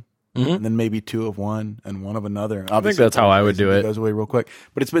of them. Mm-hmm. And then maybe 2 of one and 1 of another. Obviously, I think that's how I would do it. It goes away real quick.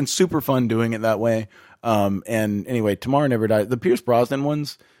 But it's been super fun doing it that way. And anyway, Tomorrow Never Dies. The Pierce Brosnan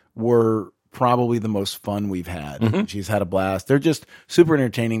ones were probably the most fun we've had. Mm-hmm. She's had a blast. They're just super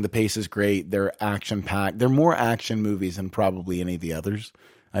entertaining. The pace is great. They're action-packed. They're more action movies than probably any of the others.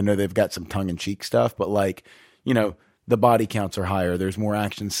 I know they've got some tongue-in-cheek stuff, but the body counts are higher. There's more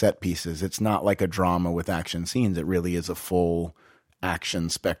action set pieces. It's not like a drama with action scenes. It really is a full action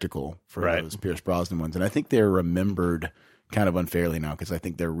spectacle for those Pierce Brosnan ones. And I think they're remembered kind of unfairly now because I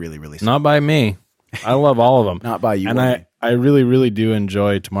think they're really, really smart. Not by me. I love all of them. Not by you. And I really, really do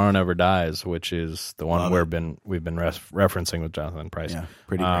enjoy Tomorrow Never Dies, which is the one we've been referencing with Jonathan Pryce. Yeah,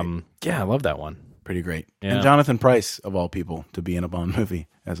 pretty great. Yeah, I love that one. Pretty great. Yeah. And Jonathan Pryce, of all people, to be in a Bond movie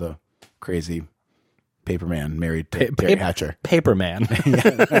as a crazy paperman married to Terry Hatcher. Paperman.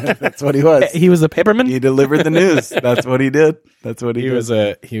 Yeah, that's what he was. He was a paperman? He delivered the news. That's what he did. That's what he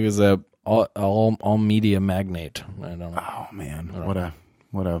did. He was a all media magnate. I don't know. Oh man, what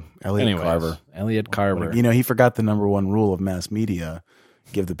a Elliot Carver. Elliot Carver. He forgot the number one rule of mass media: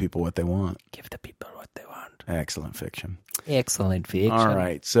 give the people what they want. Give the people what they want. Excellent fiction. Excellent fiction. All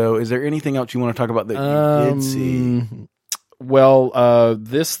right. So, is there anything else you want to talk about that you did see? Well,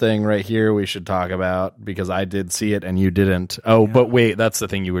 this thing right here we should talk about because I did see it and you didn't. Oh, yeah. But wait, that's the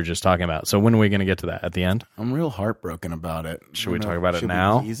thing you were just talking about. So when are we going to get to that? At the end? I'm real heartbroken about it. Should we talk about it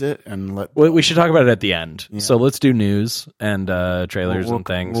now? We tease it and Well, we should talk about it at the end. Yeah. So let's do news and trailers and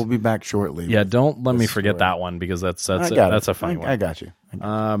things. We'll be back shortly. Yeah, don't let me forget that one because that's a funny one. I got you.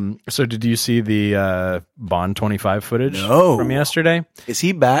 So did you see the Bond 25 footage No. from yesterday? Is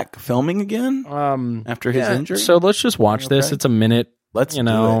he back filming again after his injury? So let's just watch this. Okay. It's a minute. Let's you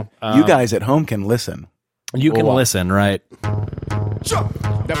know. do it. You guys at home can listen. You can listen, right?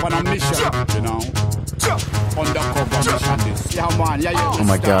 They're on a mission, you know. Undercover mission this. Yeah, man. Yeah, Oh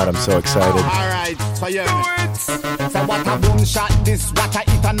my God, I'm so excited. Alright, so yeah. So what a boom shot this, what a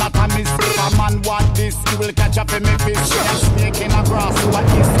hit and not a miss. If a man want this, he will catch up in me fish. Yeah, snake in a grass, what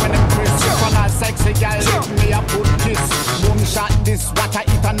is when it crisp. On a sexy girl, let me a put kiss. Boom shot this, what a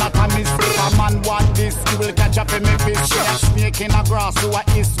hit and not a miss. If a man want this, he will catch up in me fish. Yeah, snake in a grass, what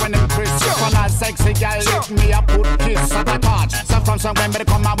is when it crisp. On a sexy girl, let me a put kiss. At a touch, so from somewhere me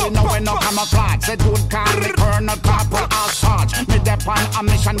come and we know we no camouflage. Say dude call me Colonel Corporal or Sarge. Me dep on a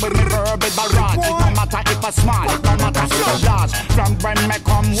mission with me verbal barrage. It no matter if a small, it no matter if a large. From when me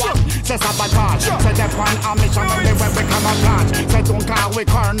come what? Say sabotage. Say dep on a mission with me where we camouflage. Say don't call we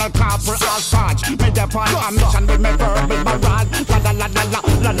Colonel Corporal or Sarge. Me dep on a mission with me verbal barrage. La la la la la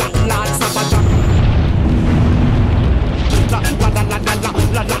la la la sabotage. La la la la la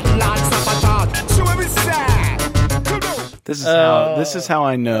la la la sabotage. So what we say? This is how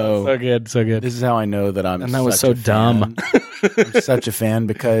I know. So good, so good. This is how I know that I'm. And that was such so a fan. dumb. I'm such a fan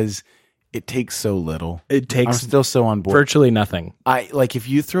because it takes so little. It takes I'm still so on board. virtually nothing. I like if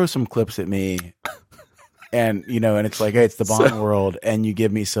you throw some clips at me, and and it's like, hey, it's the Bond world, and you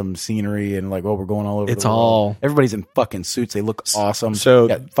give me some scenery and like, oh, we're going all over. It's the world. all- Everybody's in fucking suits. They look awesome. So-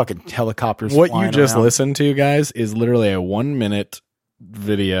 got fucking helicopters. What you flying just around. listened to, guys, is literally a 1 minute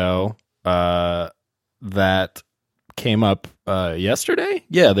video that came up yesterday.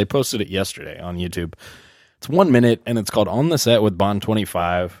 Yeah, they posted it yesterday on YouTube. It's 1 minute, and it's called "On the Set with Bond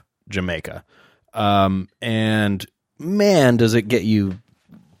 25 Jamaica." And man, does it get you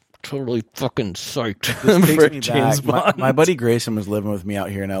totally fucking psyched Takes for me James back. Bond. My buddy Grayson was living with me out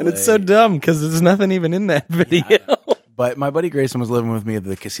here in LA. And it's so dumb because there's nothing even in that video. But my buddy Grayson was living with me at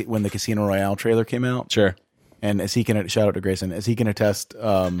when the Casino Royale trailer came out. Sure. And as he can shout out to Grayson, as he can attest,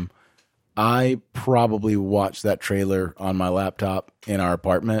 I probably watched that trailer on my laptop in our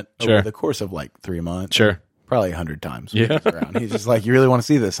apartment Sure. over the course of like 3 months. Sure. Probably 100 times. Yeah. Around. He's just like, you really want to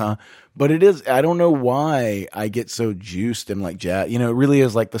see this, huh? But it is, I don't know why I get so juiced and like jazz. It really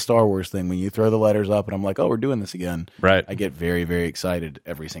is like the Star Wars thing. When you throw the letters up and I'm like, oh, we're doing this again. Right. I get very, very excited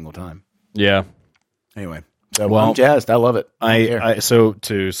every single time. Yeah. Anyway. So Well, I'm jazzed. I love it. So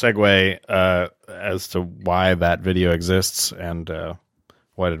to segue as to why that video exists and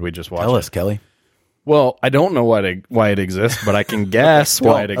why did we just watch Tell it? us, Kelly. Well, I don't know why it exists, but I can guess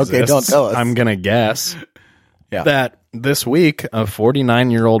why it Don't. exists. Okay, don't tell us. I'm gonna guess Yeah. that this week a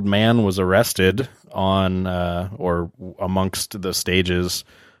 49-year-old man was arrested on or amongst the stages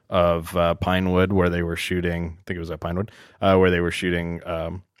of Pinewood where they were shooting. I think it was at Pinewood where they were shooting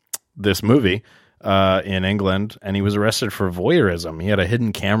this movie. In England, and he was arrested for voyeurism. He had a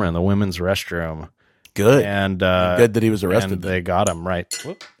hidden camera in the women's restroom, Good. and Good that he was arrested. And they got him right.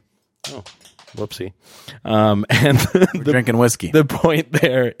 Whoop. Oh, whoopsie! And We're drinking whiskey. the point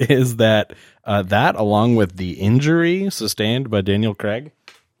there is that that, along with the injury sustained by Daniel Craig,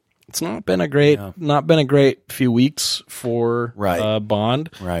 it's not been a great few weeks for Right. Bond.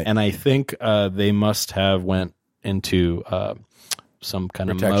 Right. And I think they must have went into some kind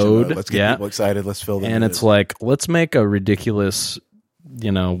Protection of mode. Let's get people excited. Let's fill them. And it's like, let's make a ridiculous,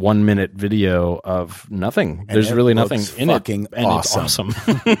 1 minute video of nothing. There's it really nothing looks in it. fucking And awesome. it's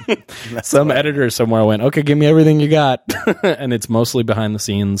awesome. Some editor somewhere went, okay, give me everything you got. And it's mostly behind the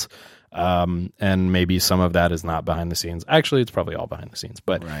scenes. And maybe some of that is not behind the scenes. Actually, it's probably all behind the scenes.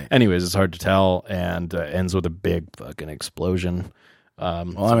 But anyways, it's hard to tell, and ends with a big fucking explosion. I'm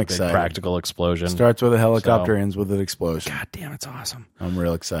It's a big excited. practical explosion. Starts with a helicopter, So- ends with an explosion. God damn, it's awesome. I'm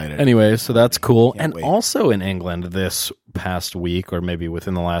real excited. Anyway, so that's cool. Can't And wait. also in England this past week, or maybe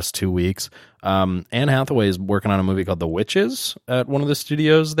within the last 2 weeks, Anne Hathaway is working on a movie called The Witches at one of the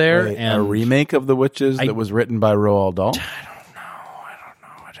studios there. Wait, and a remake of The Witches that was written by Roald Dahl.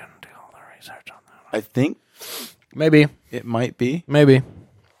 I didn't do all the research on that. I think Maybe. it might be. Maybe.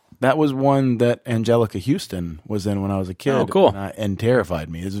 That was one that Angelica Houston was in when I was a kid. Oh, cool. And terrified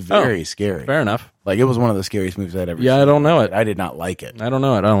me. It was very scary. Fair enough. Like, it was one of the scariest movies I'd ever seen. Yeah, I don't know it. I did not like it. I don't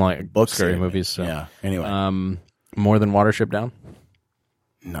know it. I don't like Books scary scared me. movies. So. Yeah. Anyway. More than Watership Down?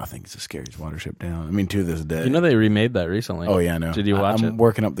 Nothing's as scary as Watership Down. I mean, to this day. You know they remade that recently. Oh, yeah, I know. Did you watch I'm it?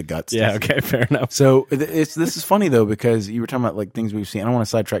 working up the guts. Yeah, okay, fair enough. So this is funny though, because you were talking about like things we've seen. I don't want to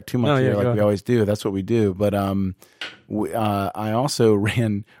sidetrack too much No, yeah, here, go like we ahead. always do. That's what we do. But I also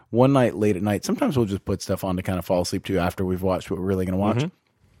ran one night late at night. Sometimes we'll just put stuff on to kind of fall asleep to after we've watched what we're really going to watch.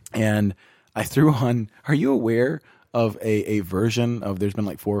 Mm-hmm. And I threw on. Are you aware of a version of, there's been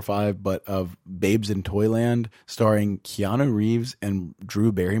like 4 or 5, but of Babes in Toyland starring Keanu Reeves and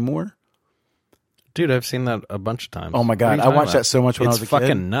Drew Barrymore? Dude, I've seen that a bunch of times. Oh my God. I watched that so much when I was a kid. It's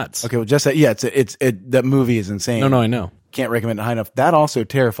fucking nuts. Okay, well, just that, yeah, that movie is insane. No, I know. Can't recommend it high enough. That also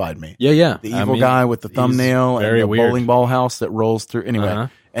terrified me. Yeah. The evil guy with the thumbnail and the weird. bowling ball house that rolls through. Anyway,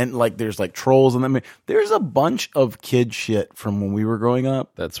 and like there's like trolls in them. There's a bunch of kid shit from when we were growing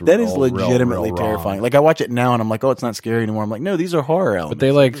up. That is legitimately real terrifying. wrong. Like I watch it now and I'm like, oh, it's not scary anymore. I'm like, no, these are horror elements. But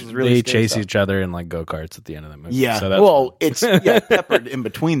they really they chase stuff. each other in like go-karts at the end of the movie. Yeah. So that's well, it's peppered in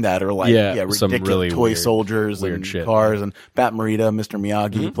between that or like some ridiculous really toy weird soldiers weird and shit. cars and Bat Morita, Mr.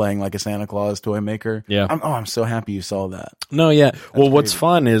 Miyagi playing like a Santa Claus toy maker. Yeah. I'm so happy you saw that. No, yeah. Well, what's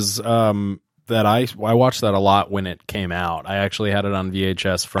fun is that I watched that a lot when it came out. I actually had it on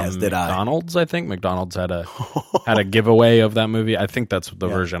VHS from McDonald's. I think McDonald's had a giveaway of that movie. I think that's the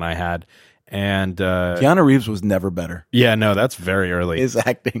version I had. And Keanu Reeves was never better. Yeah, no, that's very early. His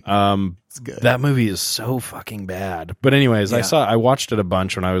acting, it's good. That movie is so fucking bad. But anyways, I watched it a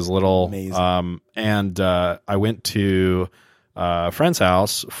bunch when I was little. Amazing. And I went to a friend's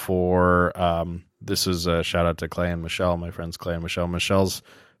house for this is a shout out to Clay and Michelle, my friends Clay and Michelle. Michelle's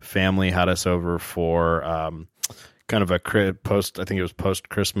family had us over for kind of a post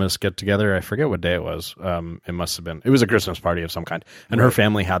Christmas get together. I forget what day it was. It was a Christmas party of some kind, and her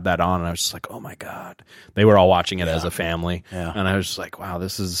family had that on, and I was just like, oh my God, they were all watching it as a family, and I was just like, wow,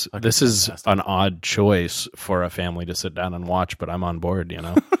 this is an odd choice for a family to sit down and watch, but I'm on board, you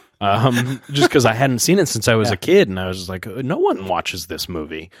know. Just because I hadn't seen it since I was a kid, and I was just like, no one watches this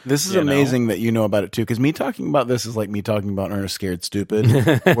movie. This is amazing that you know about it too, because me talking about this is like me talking about Ernest Scared Stupid. Where,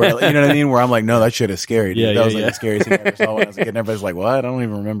 you know what I mean? Where I'm like, no, that shit is scary. Dude. That was like the scariest thing I ever saw when I was a kid. And everybody's like, what? I don't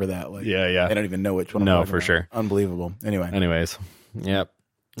even remember that. Like, I don't even know which one. No, for sure. Unbelievable. Anyways, yep,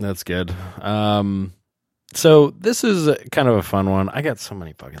 that's good. So this is kind of a fun one. I got so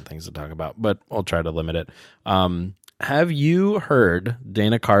many fucking things to talk about, but I'll try to limit it. Have you heard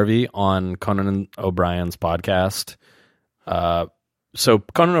Dana Carvey on Conan O'Brien's podcast? So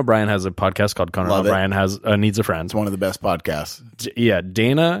Conan O'Brien has a podcast called Conan O'Brien Needs a Friend. It's one of the best podcasts. Yeah,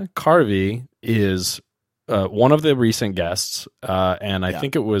 Dana Carvey is one of the recent guests, and I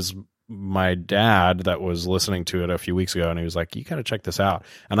think it was my dad that was listening to it a few weeks ago, and he was like, you got to check this out.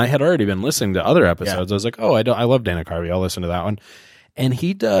 And I had already been listening to other episodes. I was like, oh, I love Dana Carvey. I'll listen to that one. And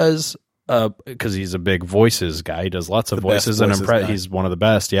he does... because he's a big voices guy. He does lots of voices and he's one of the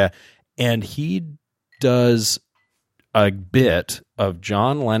best. Yeah. And he does a bit of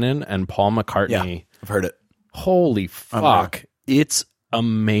John Lennon and Paul McCartney. Yeah, I've heard it. Holy fuck. It's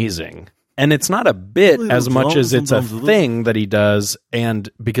amazing. And it's not a bit as much as it's a thing that he does. And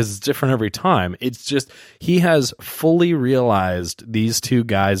because it's different every time, it's just, he has fully realized these two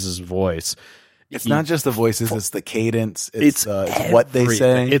guys' voice. It's not just the voices; it's the cadence. It's what they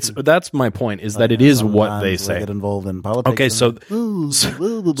say. That's my point. Is that it is what they say. Get involved in politics. Okay, so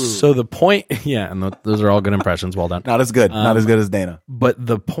the point, and those are all good impressions. Well done. Not as good as Dana. But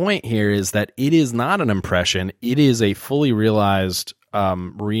the point here is that it is not an impression. It is a fully realized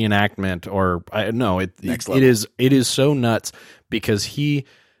reenactment, or it is so nuts because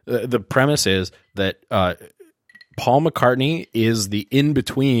the premise is that. Paul McCartney is the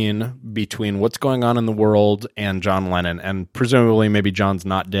between what's going on in the world and John Lennon, and presumably maybe John's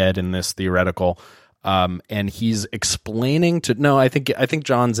not dead in this theoretical. And he's explaining I think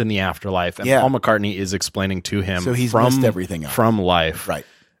John's in the afterlife, and Paul McCartney is explaining to him. So he's missed everything else. From life, right?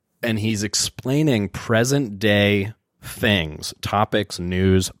 And he's explaining present day things, topics,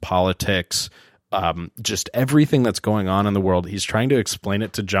 news, politics. Just everything that's going on in the world. He's trying to explain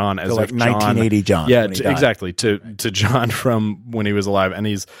it to John as like 1980 John. Yeah, exactly. To John from when he was alive, and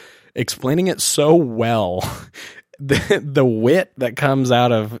he's explaining it so well. The wit that comes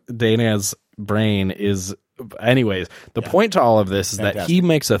out of Dana's brain is, anyways. The point to all of this is that he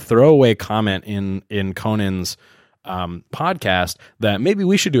makes a throwaway comment in Conan's podcast that maybe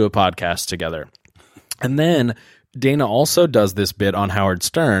we should do a podcast together, and then Dana also does this bit on Howard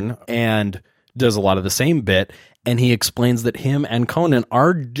Stern and does a lot of the same bit, and he explains that him and Conan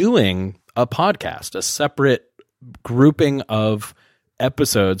are doing a podcast, a separate grouping of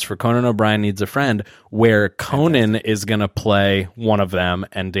episodes for Conan O'Brien Needs a Friend, where Conan is going to play one of them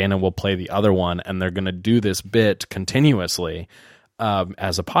and Dana will play the other one, and they're going to do this bit continuously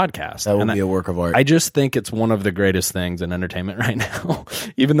as a podcast. That would be a work of art. I just think it's one of the greatest things in entertainment right now.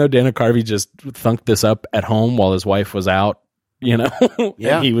 Even though Dana Carvey just thunked this up at home while his wife was out, and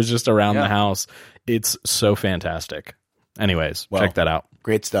he was just around the house. It's so fantastic. Anyways, check that out.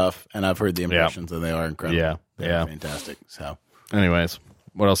 Great stuff. And I've heard the impressions and they are incredible. Yeah. They're fantastic. So anyways,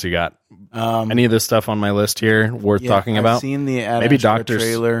 What else you got? Any of this stuff on my list here worth talking about? I've seen the Ad maybe Astra Doctor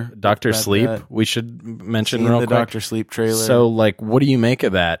trailer. Doctor About Sleep. that. We should mention Seen real the quick. Doctor Sleep trailer. So, like, what do you make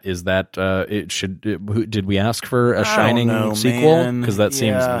of that? Is that did we ask for a Shining sequel? Because that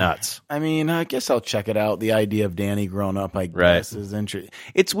seems nuts. I mean, I guess I'll check it out. The idea of Danny grown up, I Right. guess, is interesting.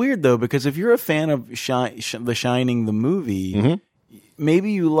 It's weird though, because if you're a fan of The Shining, the movie,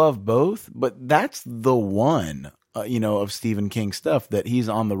 maybe you love both, but that's the one, of Stephen King stuff that he's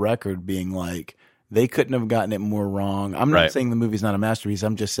on the record being like, they couldn't have gotten it more wrong. I'm not Right. saying the movie's not a masterpiece.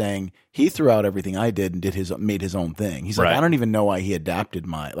 I'm just saying he threw out everything I did and made his own thing. He's like, Right. I don't even know why he adapted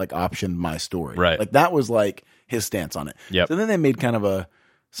optioned my story. Right. Like that was like his stance on it. Yep. So then they made kind of a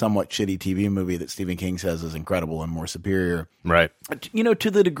somewhat shitty TV movie that Stephen King says is incredible and more superior. Right.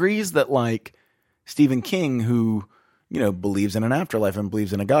 To the degrees that like Stephen King, who, believes in an afterlife and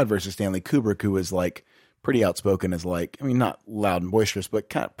believes in a God, versus Stanley Kubrick, who is like pretty outspoken as like, I mean, not loud and boisterous, but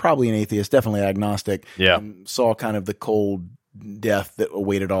probably an atheist, definitely agnostic. Yeah. And saw kind of the cold death that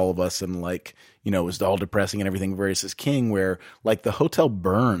awaited all of us and like, was all depressing and everything, versus King, where like the hotel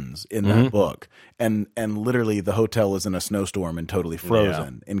burns in that book and literally the hotel is in a snowstorm and totally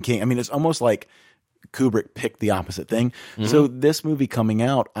frozen. And King, I mean, it's almost like Kubrick picked the opposite thing. So this movie coming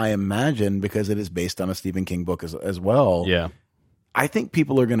out, I imagine, because it is based on a Stephen King book as well. Yeah. I think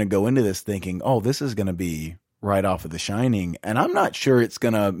people are going to go into this thinking, oh, this is going to be right off of The Shining. And I'm not sure it's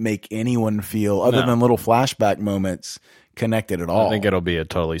going to make anyone feel, other than little flashback moments, connected at all. I think it'll be a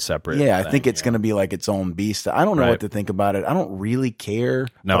totally separate I thing, think it's going to be like its own beast. I don't know Right. what to think about it. I don't really care,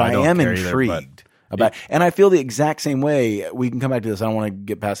 No, but I I don't am care either, intrigued about. And I feel the exact same way. We can come back to this. I don't want to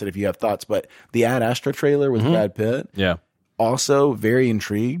get past it if you have thoughts, but the Ad Astra trailer with Brad Pitt, Yeah. also very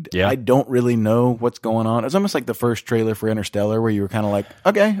intrigued. Yeah. I don't really know what's going on. It's almost like the first trailer for Interstellar, where you were kind of like,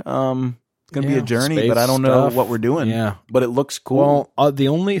 okay, it's going to be a journey, space but I don't know stuff. what we're doing. Yeah. But it looks cool. Well, the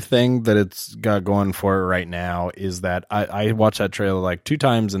only thing that it's got going for it right now is that I watched that trailer like 2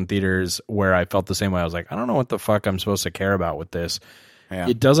 times in theaters where I felt the same way. I was like, I don't know what the fuck I'm supposed to care about with this. Yeah.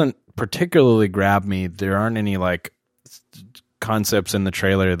 It doesn't particularly grab me. There aren't any like concepts in the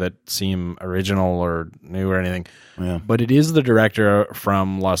trailer that seem original or new or anything. Yeah. But it is the director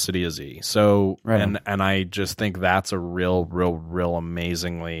from Lost City of Z. So Right. and I just think that's a real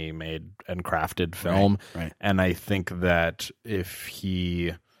amazingly made and crafted film. Right. And I think that if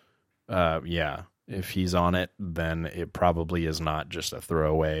he's on it, then it probably is not just a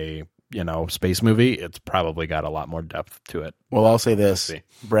throwaway, space movie. It's probably got a lot more depth to it. Well, I'll say this: see.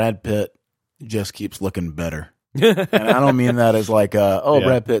 Brad Pitt just keeps looking better, and I don't mean that as like,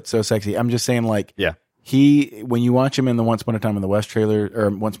 Brad Pitt's so sexy. I'm just saying, like, Yeah. when you watch him in the Once Upon a Time in the West trailer, or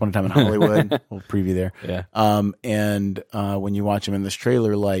Once Upon a Time in Hollywood, we'll preview there. Yeah. And when you watch him in this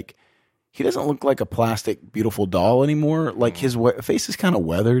trailer, like, he doesn't look like a plastic, beautiful doll anymore. Like, his face is kind of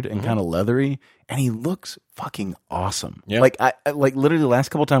weathered and kind of leathery, and he looks fucking awesome. Yeah. Like, I literally the last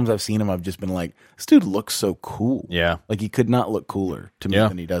couple times I've seen him, I've just been like, this dude looks so cool. Yeah. Like, he could not look cooler to me Yeah.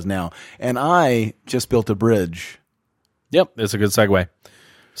 than he does now. And I just built a bridge Yep. It's a good segue.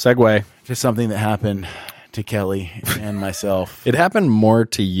 to something that happened to Kelly and myself. It happened more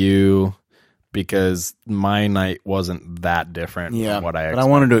to you because my night wasn't that different from what I expected. but I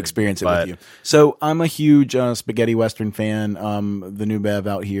wanted to experience it But- with you. So I'm a huge spaghetti Western fan. The New Bev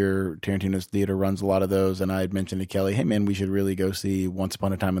out here, Tarantino's Theater, runs a lot of those. And I had mentioned to Kelly, hey, man, we should really go see Once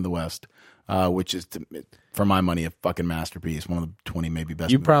Upon a Time in the West, which is, for my money, a fucking masterpiece. One of the 20 maybe best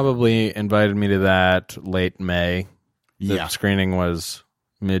You movies. probably invited me to that late May. The Yeah. screening was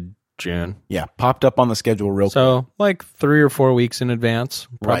mid-June. Yeah, popped up on the schedule real quick. So, like 3 or 4 weeks in advance,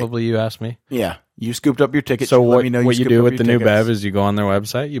 probably you asked me. Yeah, you scooped up your ticket. So You let what me know you scooped do up with your the New tickets. Bev is you go on their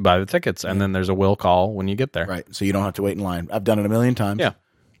website, you buy the tickets, and then there's a will call when you get there. Right, so you don't have to wait in line. I've done it a million times. Yeah.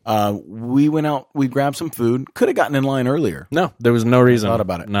 We went out, we grabbed some food. Could have gotten in line earlier, No, there was no reason thought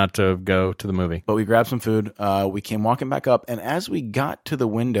about it. not to go to the movie. but we grabbed some food. We came walking back up, and as we got to the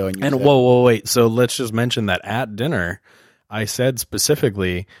window, and you And said, whoa, wait. So let's just mention that at dinner, I said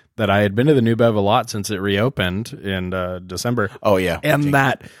specifically that I had been to the New Bev a lot since it reopened in December. oh yeah, And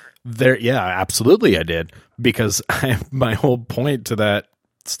that there, yeah, absolutely I did. Because my whole point to that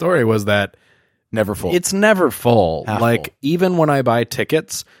story was that never full. it's never full. Half Like, full. even when I buy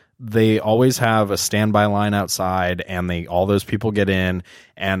tickets, they always have a standby line outside, and all those people get in,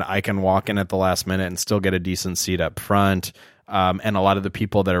 and I can walk in at the last minute and still get a decent seat up front. And a lot of the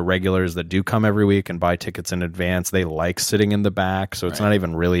people that are regulars that do come every week and buy tickets in advance, they like sitting in the back. So it's not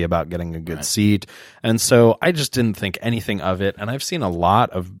even really about getting a good seat. And so I just didn't think anything of it. And I've seen a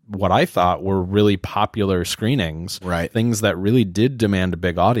lot of what I thought were really popular screenings, things that really did demand a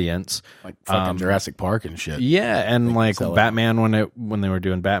big audience, like fucking Jurassic Park and shit. Yeah, and like Batman when they were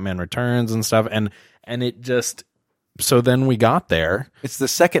doing Batman Returns and stuff, and it just. So then we got there. It's the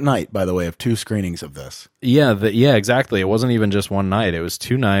second night, by the way, of 2 screenings of this. Yeah, exactly. It wasn't even just one night. It was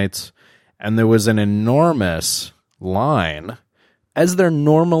 2 nights, and there was an enormous line, as there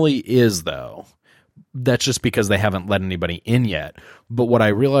normally is, though. That's just because they haven't let anybody in yet. But what I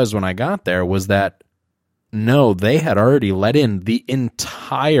realized when I got there was that, no, they had already let in the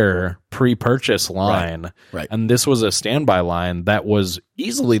entire pre-purchase line. Right. And this was a standby line that was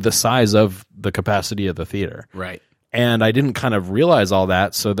easily the size of the capacity of the theater. Right. And I didn't kind of realize all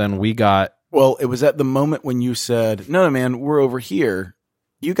that. So then we got... Well, it was at the moment when you said, no, man, we're over here.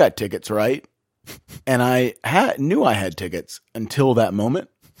 You got tickets, right? And I knew I had tickets until that moment.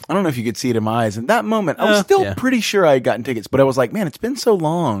 I don't know if you could see it in my eyes. In that moment, I was still pretty sure I had gotten tickets. But I was like, man, it's been so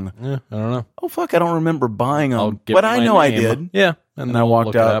long. Yeah, I don't know. Oh, fuck, I don't remember buying them. But I know I did. Yeah. And I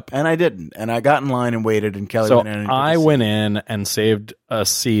walked up, and I didn't. And I got in line and waited, and Kelly went in. And I went in and saved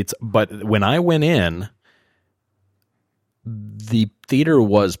seats. But when I went in... the theater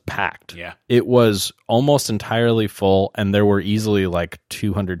was packed. Yeah. It was almost entirely full, and there were easily like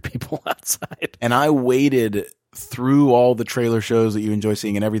 200 people outside. And I waited through all the trailer shows that you enjoy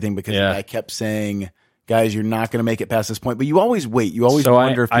seeing and everything because I kept saying, guys, you're not going to make it past this point. But you always wait. You always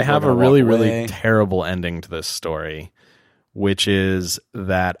wonder if people I have are a gonna really, walk away. really terrible ending to this story, which is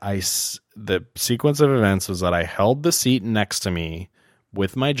that the sequence of events was that I held the seat next to me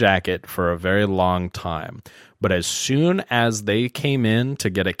with my jacket for a very long time. But as soon as they came in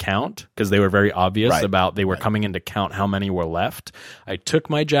to get a count, because they were very obvious about they were coming in to count how many were left, I took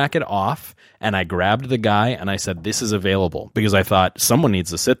my jacket off and I grabbed the guy and I said, this is available, because I thought someone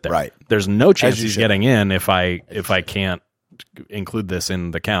needs to sit there. Right. There's no chance he's getting in if I can't include this in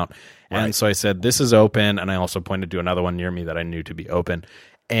the count. And so I said, this is open. And I also pointed to another one near me that I knew to be open.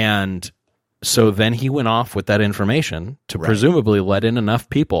 And so then he went off with that information to presumably let in enough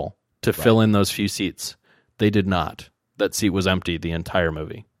people to fill in those few seats. They did not. That seat was empty the entire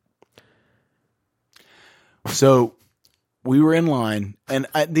movie. So we were in line, and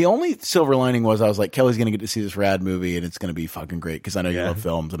the only silver lining was I was like, Kelly's going to get to see this rad movie, and it's going to be fucking great because I know you love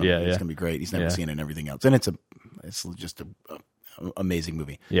films, and it's going to be great. He's never seen it and everything else. And it's just an amazing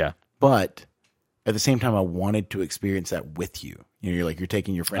movie. Yeah. But at the same time, I wanted to experience that with you. You know, you're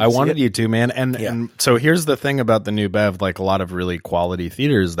taking your friend. I wanted you to, man. And so here's the thing about the New Bev, like a lot of really quality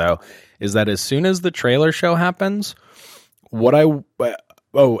theaters, though, is that as soon as the trailer show happens, and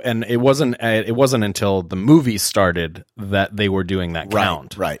it wasn't until the movie started that they were doing that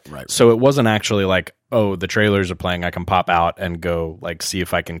count. Right. So it wasn't actually like, oh, the trailers are playing, I can pop out and go like see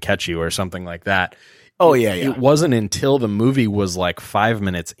if I can catch you or something like that. Oh yeah. It wasn't until the movie was like 5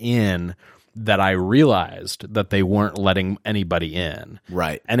 minutes in that I realized that they weren't letting anybody in.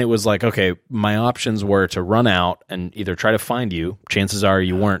 Right. And it was like, okay, my options were to run out and either try to find you. Chances are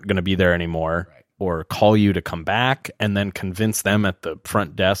you weren't going to be there anymore. Right. Or call you to come back and then convince them at the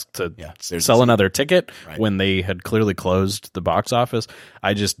front desk to sell another ticket when they had clearly closed the box office.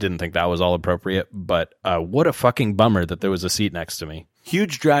 I just didn't think that was all appropriate. But what a fucking bummer that there was a seat next to me.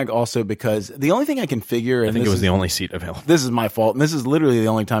 Huge drag also because the only thing I can figure... I think it was the only seat available. This is my fault. And this is literally the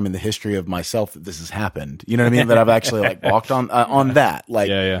only time in the history of myself that this has happened. You know what I mean? That I've actually like walked on that. Like,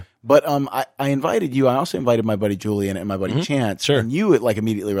 yeah. But I invited you. I also invited my buddy Julian and my buddy Chance. Sure. And you like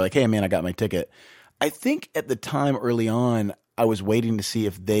immediately were like, hey, man, I got my ticket. I think at the time early on, I was waiting to see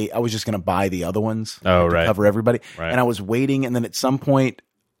if I was just going to buy the other ones to cover everybody. Right. And I was waiting. And then at some point,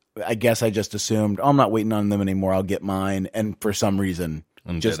 I guess I just assumed, I'm not waiting on them anymore. I'll get mine. And for some reason,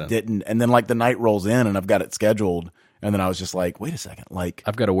 just didn't. And then like the night rolls in and I've got it scheduled. And then I was just like, wait a second. Like,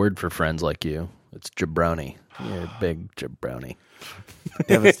 I've got a word for friends like you. It's jabroni. You're a big jabroni.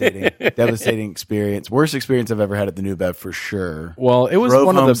 Devastating experience. Worst experience I've ever had at the New Bev for sure. Well, it was Drove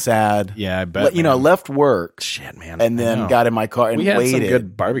one of the sad. Yeah, I bet. Left work. Shit, man. And then got in my car and waited. We had some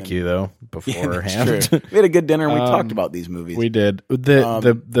good barbecue though beforehand. Yeah, we had a good dinner and we talked about these movies. We did.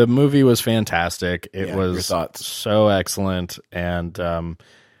 The movie was fantastic. It was your thoughts? So excellent, and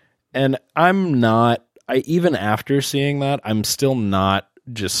I'm not. Even after seeing that, I'm still not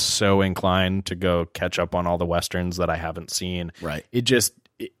just so inclined to go catch up on all the Westerns that I haven't seen. Right.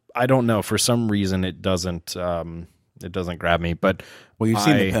 I don't know. For some reason, it doesn't grab me. But you've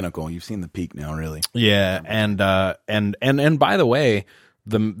seen the pinnacle. You've seen the peak now, really. Yeah. And by the way,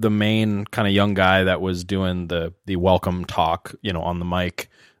 the main kind of young guy that was doing the welcome talk, on the mic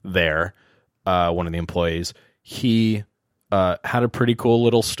there, one of the employees, he had a pretty cool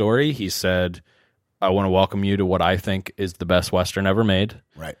little story. He said, I want to welcome you to what I think is the best Western ever made.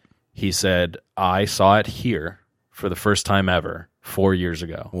 Right. He said, I saw it here for the first time ever 4 years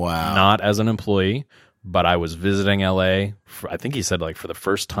ago. Wow. Not as an employee, but I was visiting LA, I think he said for the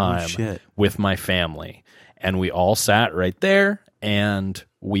first time with my family. And we all sat right there, and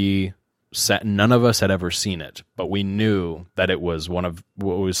we sat. None of us had ever seen it, but we knew that it was one of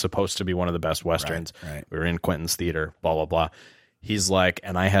what was supposed to be one of the best Westerns. Right. We were in Quentin's theater, blah, blah, blah. He's like,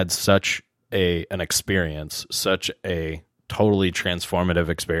 and I had such an experience, such a totally transformative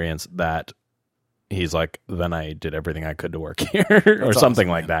experience that he's like, then I did everything I could to work here or something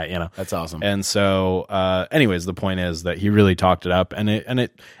like that, That's awesome. And so, anyways, the point is that he really talked it up, and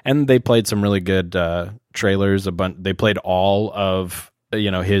they played some really good trailers. They played all of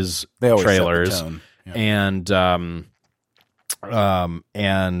his trailers, set the tone.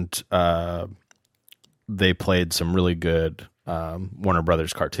 and they played some really good Warner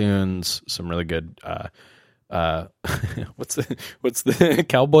Brothers cartoons, some really good. What's the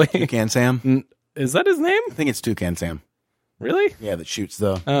cowboy? Toucan Sam. Is that his name? I think it's Toucan Sam. Really? Yeah, that shoots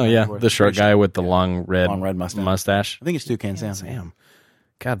the. Oh yeah, the short guy with the long red mustache. I think it's Toucan Sam. Sam.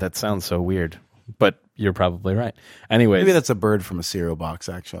 God, that sounds so weird, but you're probably right. Anyways, Maybe that's a bird from a cereal box.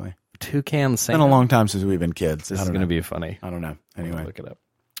 Actually, Toucan Sam. It's been a long time since we've been kids. This is going to be funny. I don't know. Anyway, Look it up.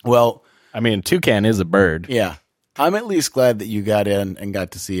 Well, I mean, toucan is a bird. yeah. I'm at least glad that you got in and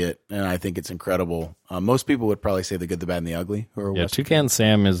got to see it, and I think it's incredible. Most people would probably say The Good, the Bad, and the Ugly. Yeah, Toucan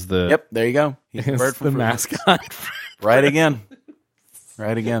Sam is the Yep, there you go. He's the is bird the from Fruit Loops. mascot. Right again.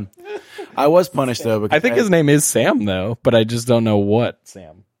 Right again. I was punished, though. Because I think his name is Sam, though, but I just don't know what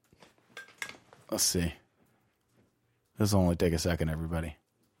Sam. Let's see. This will only take a second, everybody.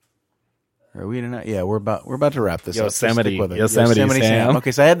 Are we in? Yeah, we're about to wrap this up. Yosemite. So stick with it. Yosemite Sam.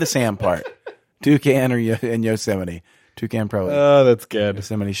 Okay, so I had the Sam part. Toucan and Yosemite. Toucan probably. Oh, that's good.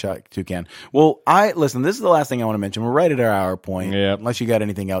 Yosemite shot toucan. Well, listen, this is the last thing I want to mention. We're right at our hour point. Yep. Unless you got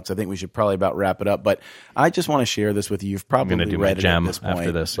anything else, I think we should probably about wrap it up. But I just want to share this with you. You've probably gonna do my read it at gem this point.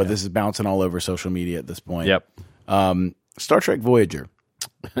 after this, But yeah. this is bouncing all over social media at this point. Yep. Star Trek Voyager,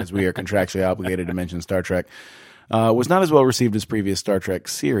 as we are contractually obligated to mention Star Trek, was not as well received as previous Star Trek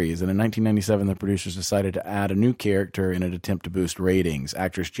series. And in 1997, the producers decided to add a new character in an attempt to boost ratings.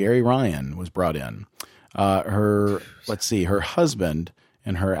 Actress Jerry Ryan was brought in. Her husband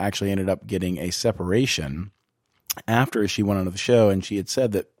and her actually ended up getting a separation after she went onto the show, and she had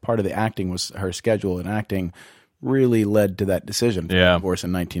said that part of the acting was her schedule, and acting really led to that decision for divorce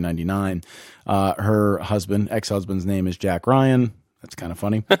in 1999. Her ex-husband's name is Jack Ryan. That's kind of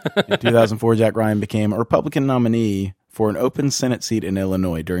funny. In 2004, Jack Ryan became a Republican nominee for an open Senate seat in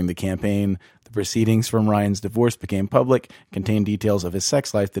Illinois. During the campaign, the proceedings from Ryan's divorce became public, contained details of his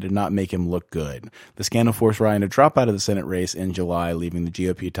sex life that did not make him look good. The scandal forced Ryan to drop out of the Senate race in July, leaving the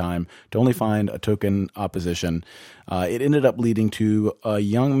GOP time to only find a token opposition. It ended up leading to a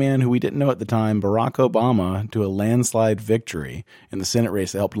young man who we didn't know at the time, Barack Obama, to a landslide victory in the Senate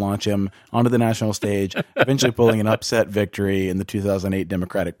race that helped launch him onto the national stage, eventually pulling an upset victory in the 2008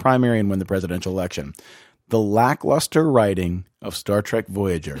 Democratic primary and win the presidential election. The lackluster writing of Star Trek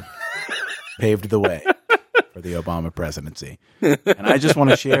Voyager paved the way for the Obama presidency. And I just want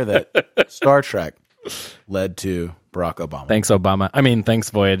to share that Star Trek led to Barack Obama. Thanks, Obama. Thanks,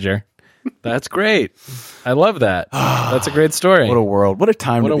 Voyager. That's great. I love that. That's a great story. What a world. What a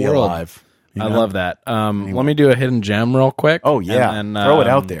time to be world. alive. You I know? love that. Let me do a hidden gem real quick. Oh, yeah. And then, Throw it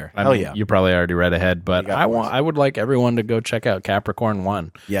out there. Hell yeah. You probably already read ahead, but got I would like everyone to go check out Capricorn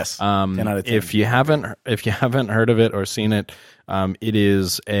 1. Yes. 10 out of 10. If you haven't heard of it or seen it, it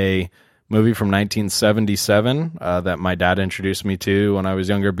is a movie from 1977 that my dad introduced me to when I was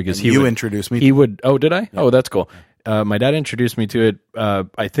younger because introduced me to he would. Oh, did I? Yeah. Oh, that's cool. My dad introduced me to it,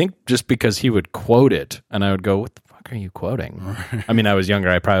 I think just because he would quote it, and I would go, what the fuck are you quoting? I was younger.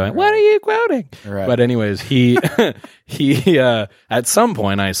 I probably went, what are you quoting? Right. But anyways, he at some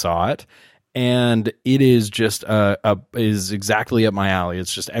point I saw it, and it is just is exactly up my alley.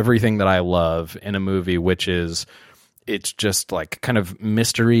 It's just everything that I love in a movie, which is it's just like kind of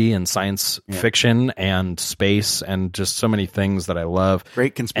mystery and science fiction and space and just so many things that I love.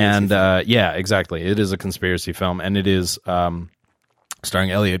 Great conspiracy and film. Yeah, exactly. It is a conspiracy film, and it is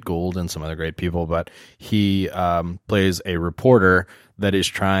starring Elliot Gould and some other great people. But he plays a reporter that is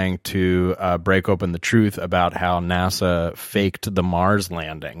trying to break open the truth about how NASA faked the Mars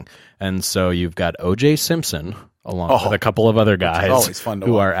landing. And so you've got O.J. Simpson along with a couple of other guys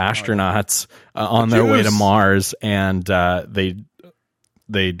who are astronauts on their way to Mars, and they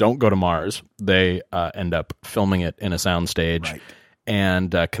they don't go to Mars. They end up filming it in a soundstage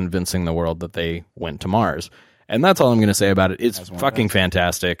and convincing the world that they went to Mars. And that's all I'm going to say about it. It's fucking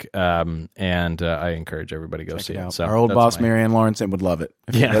fantastic, and I encourage everybody to go see it. So our old boss, Marianne Lawrence, would love it.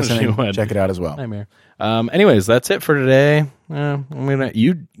 If you're listening, she would. Check it out as well. Hi, Mary. Anyways, that's it for today. I'm gonna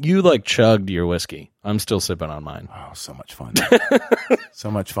you like chugged your whiskey. I'm still sipping on mine. Oh, so much fun!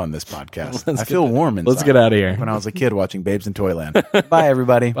 So much fun this podcast. I feel warm inside. Let's get out of here. When I was a kid watching Babes in Toyland. Bye,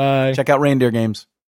 everybody. Bye. Check out Reindeer Games.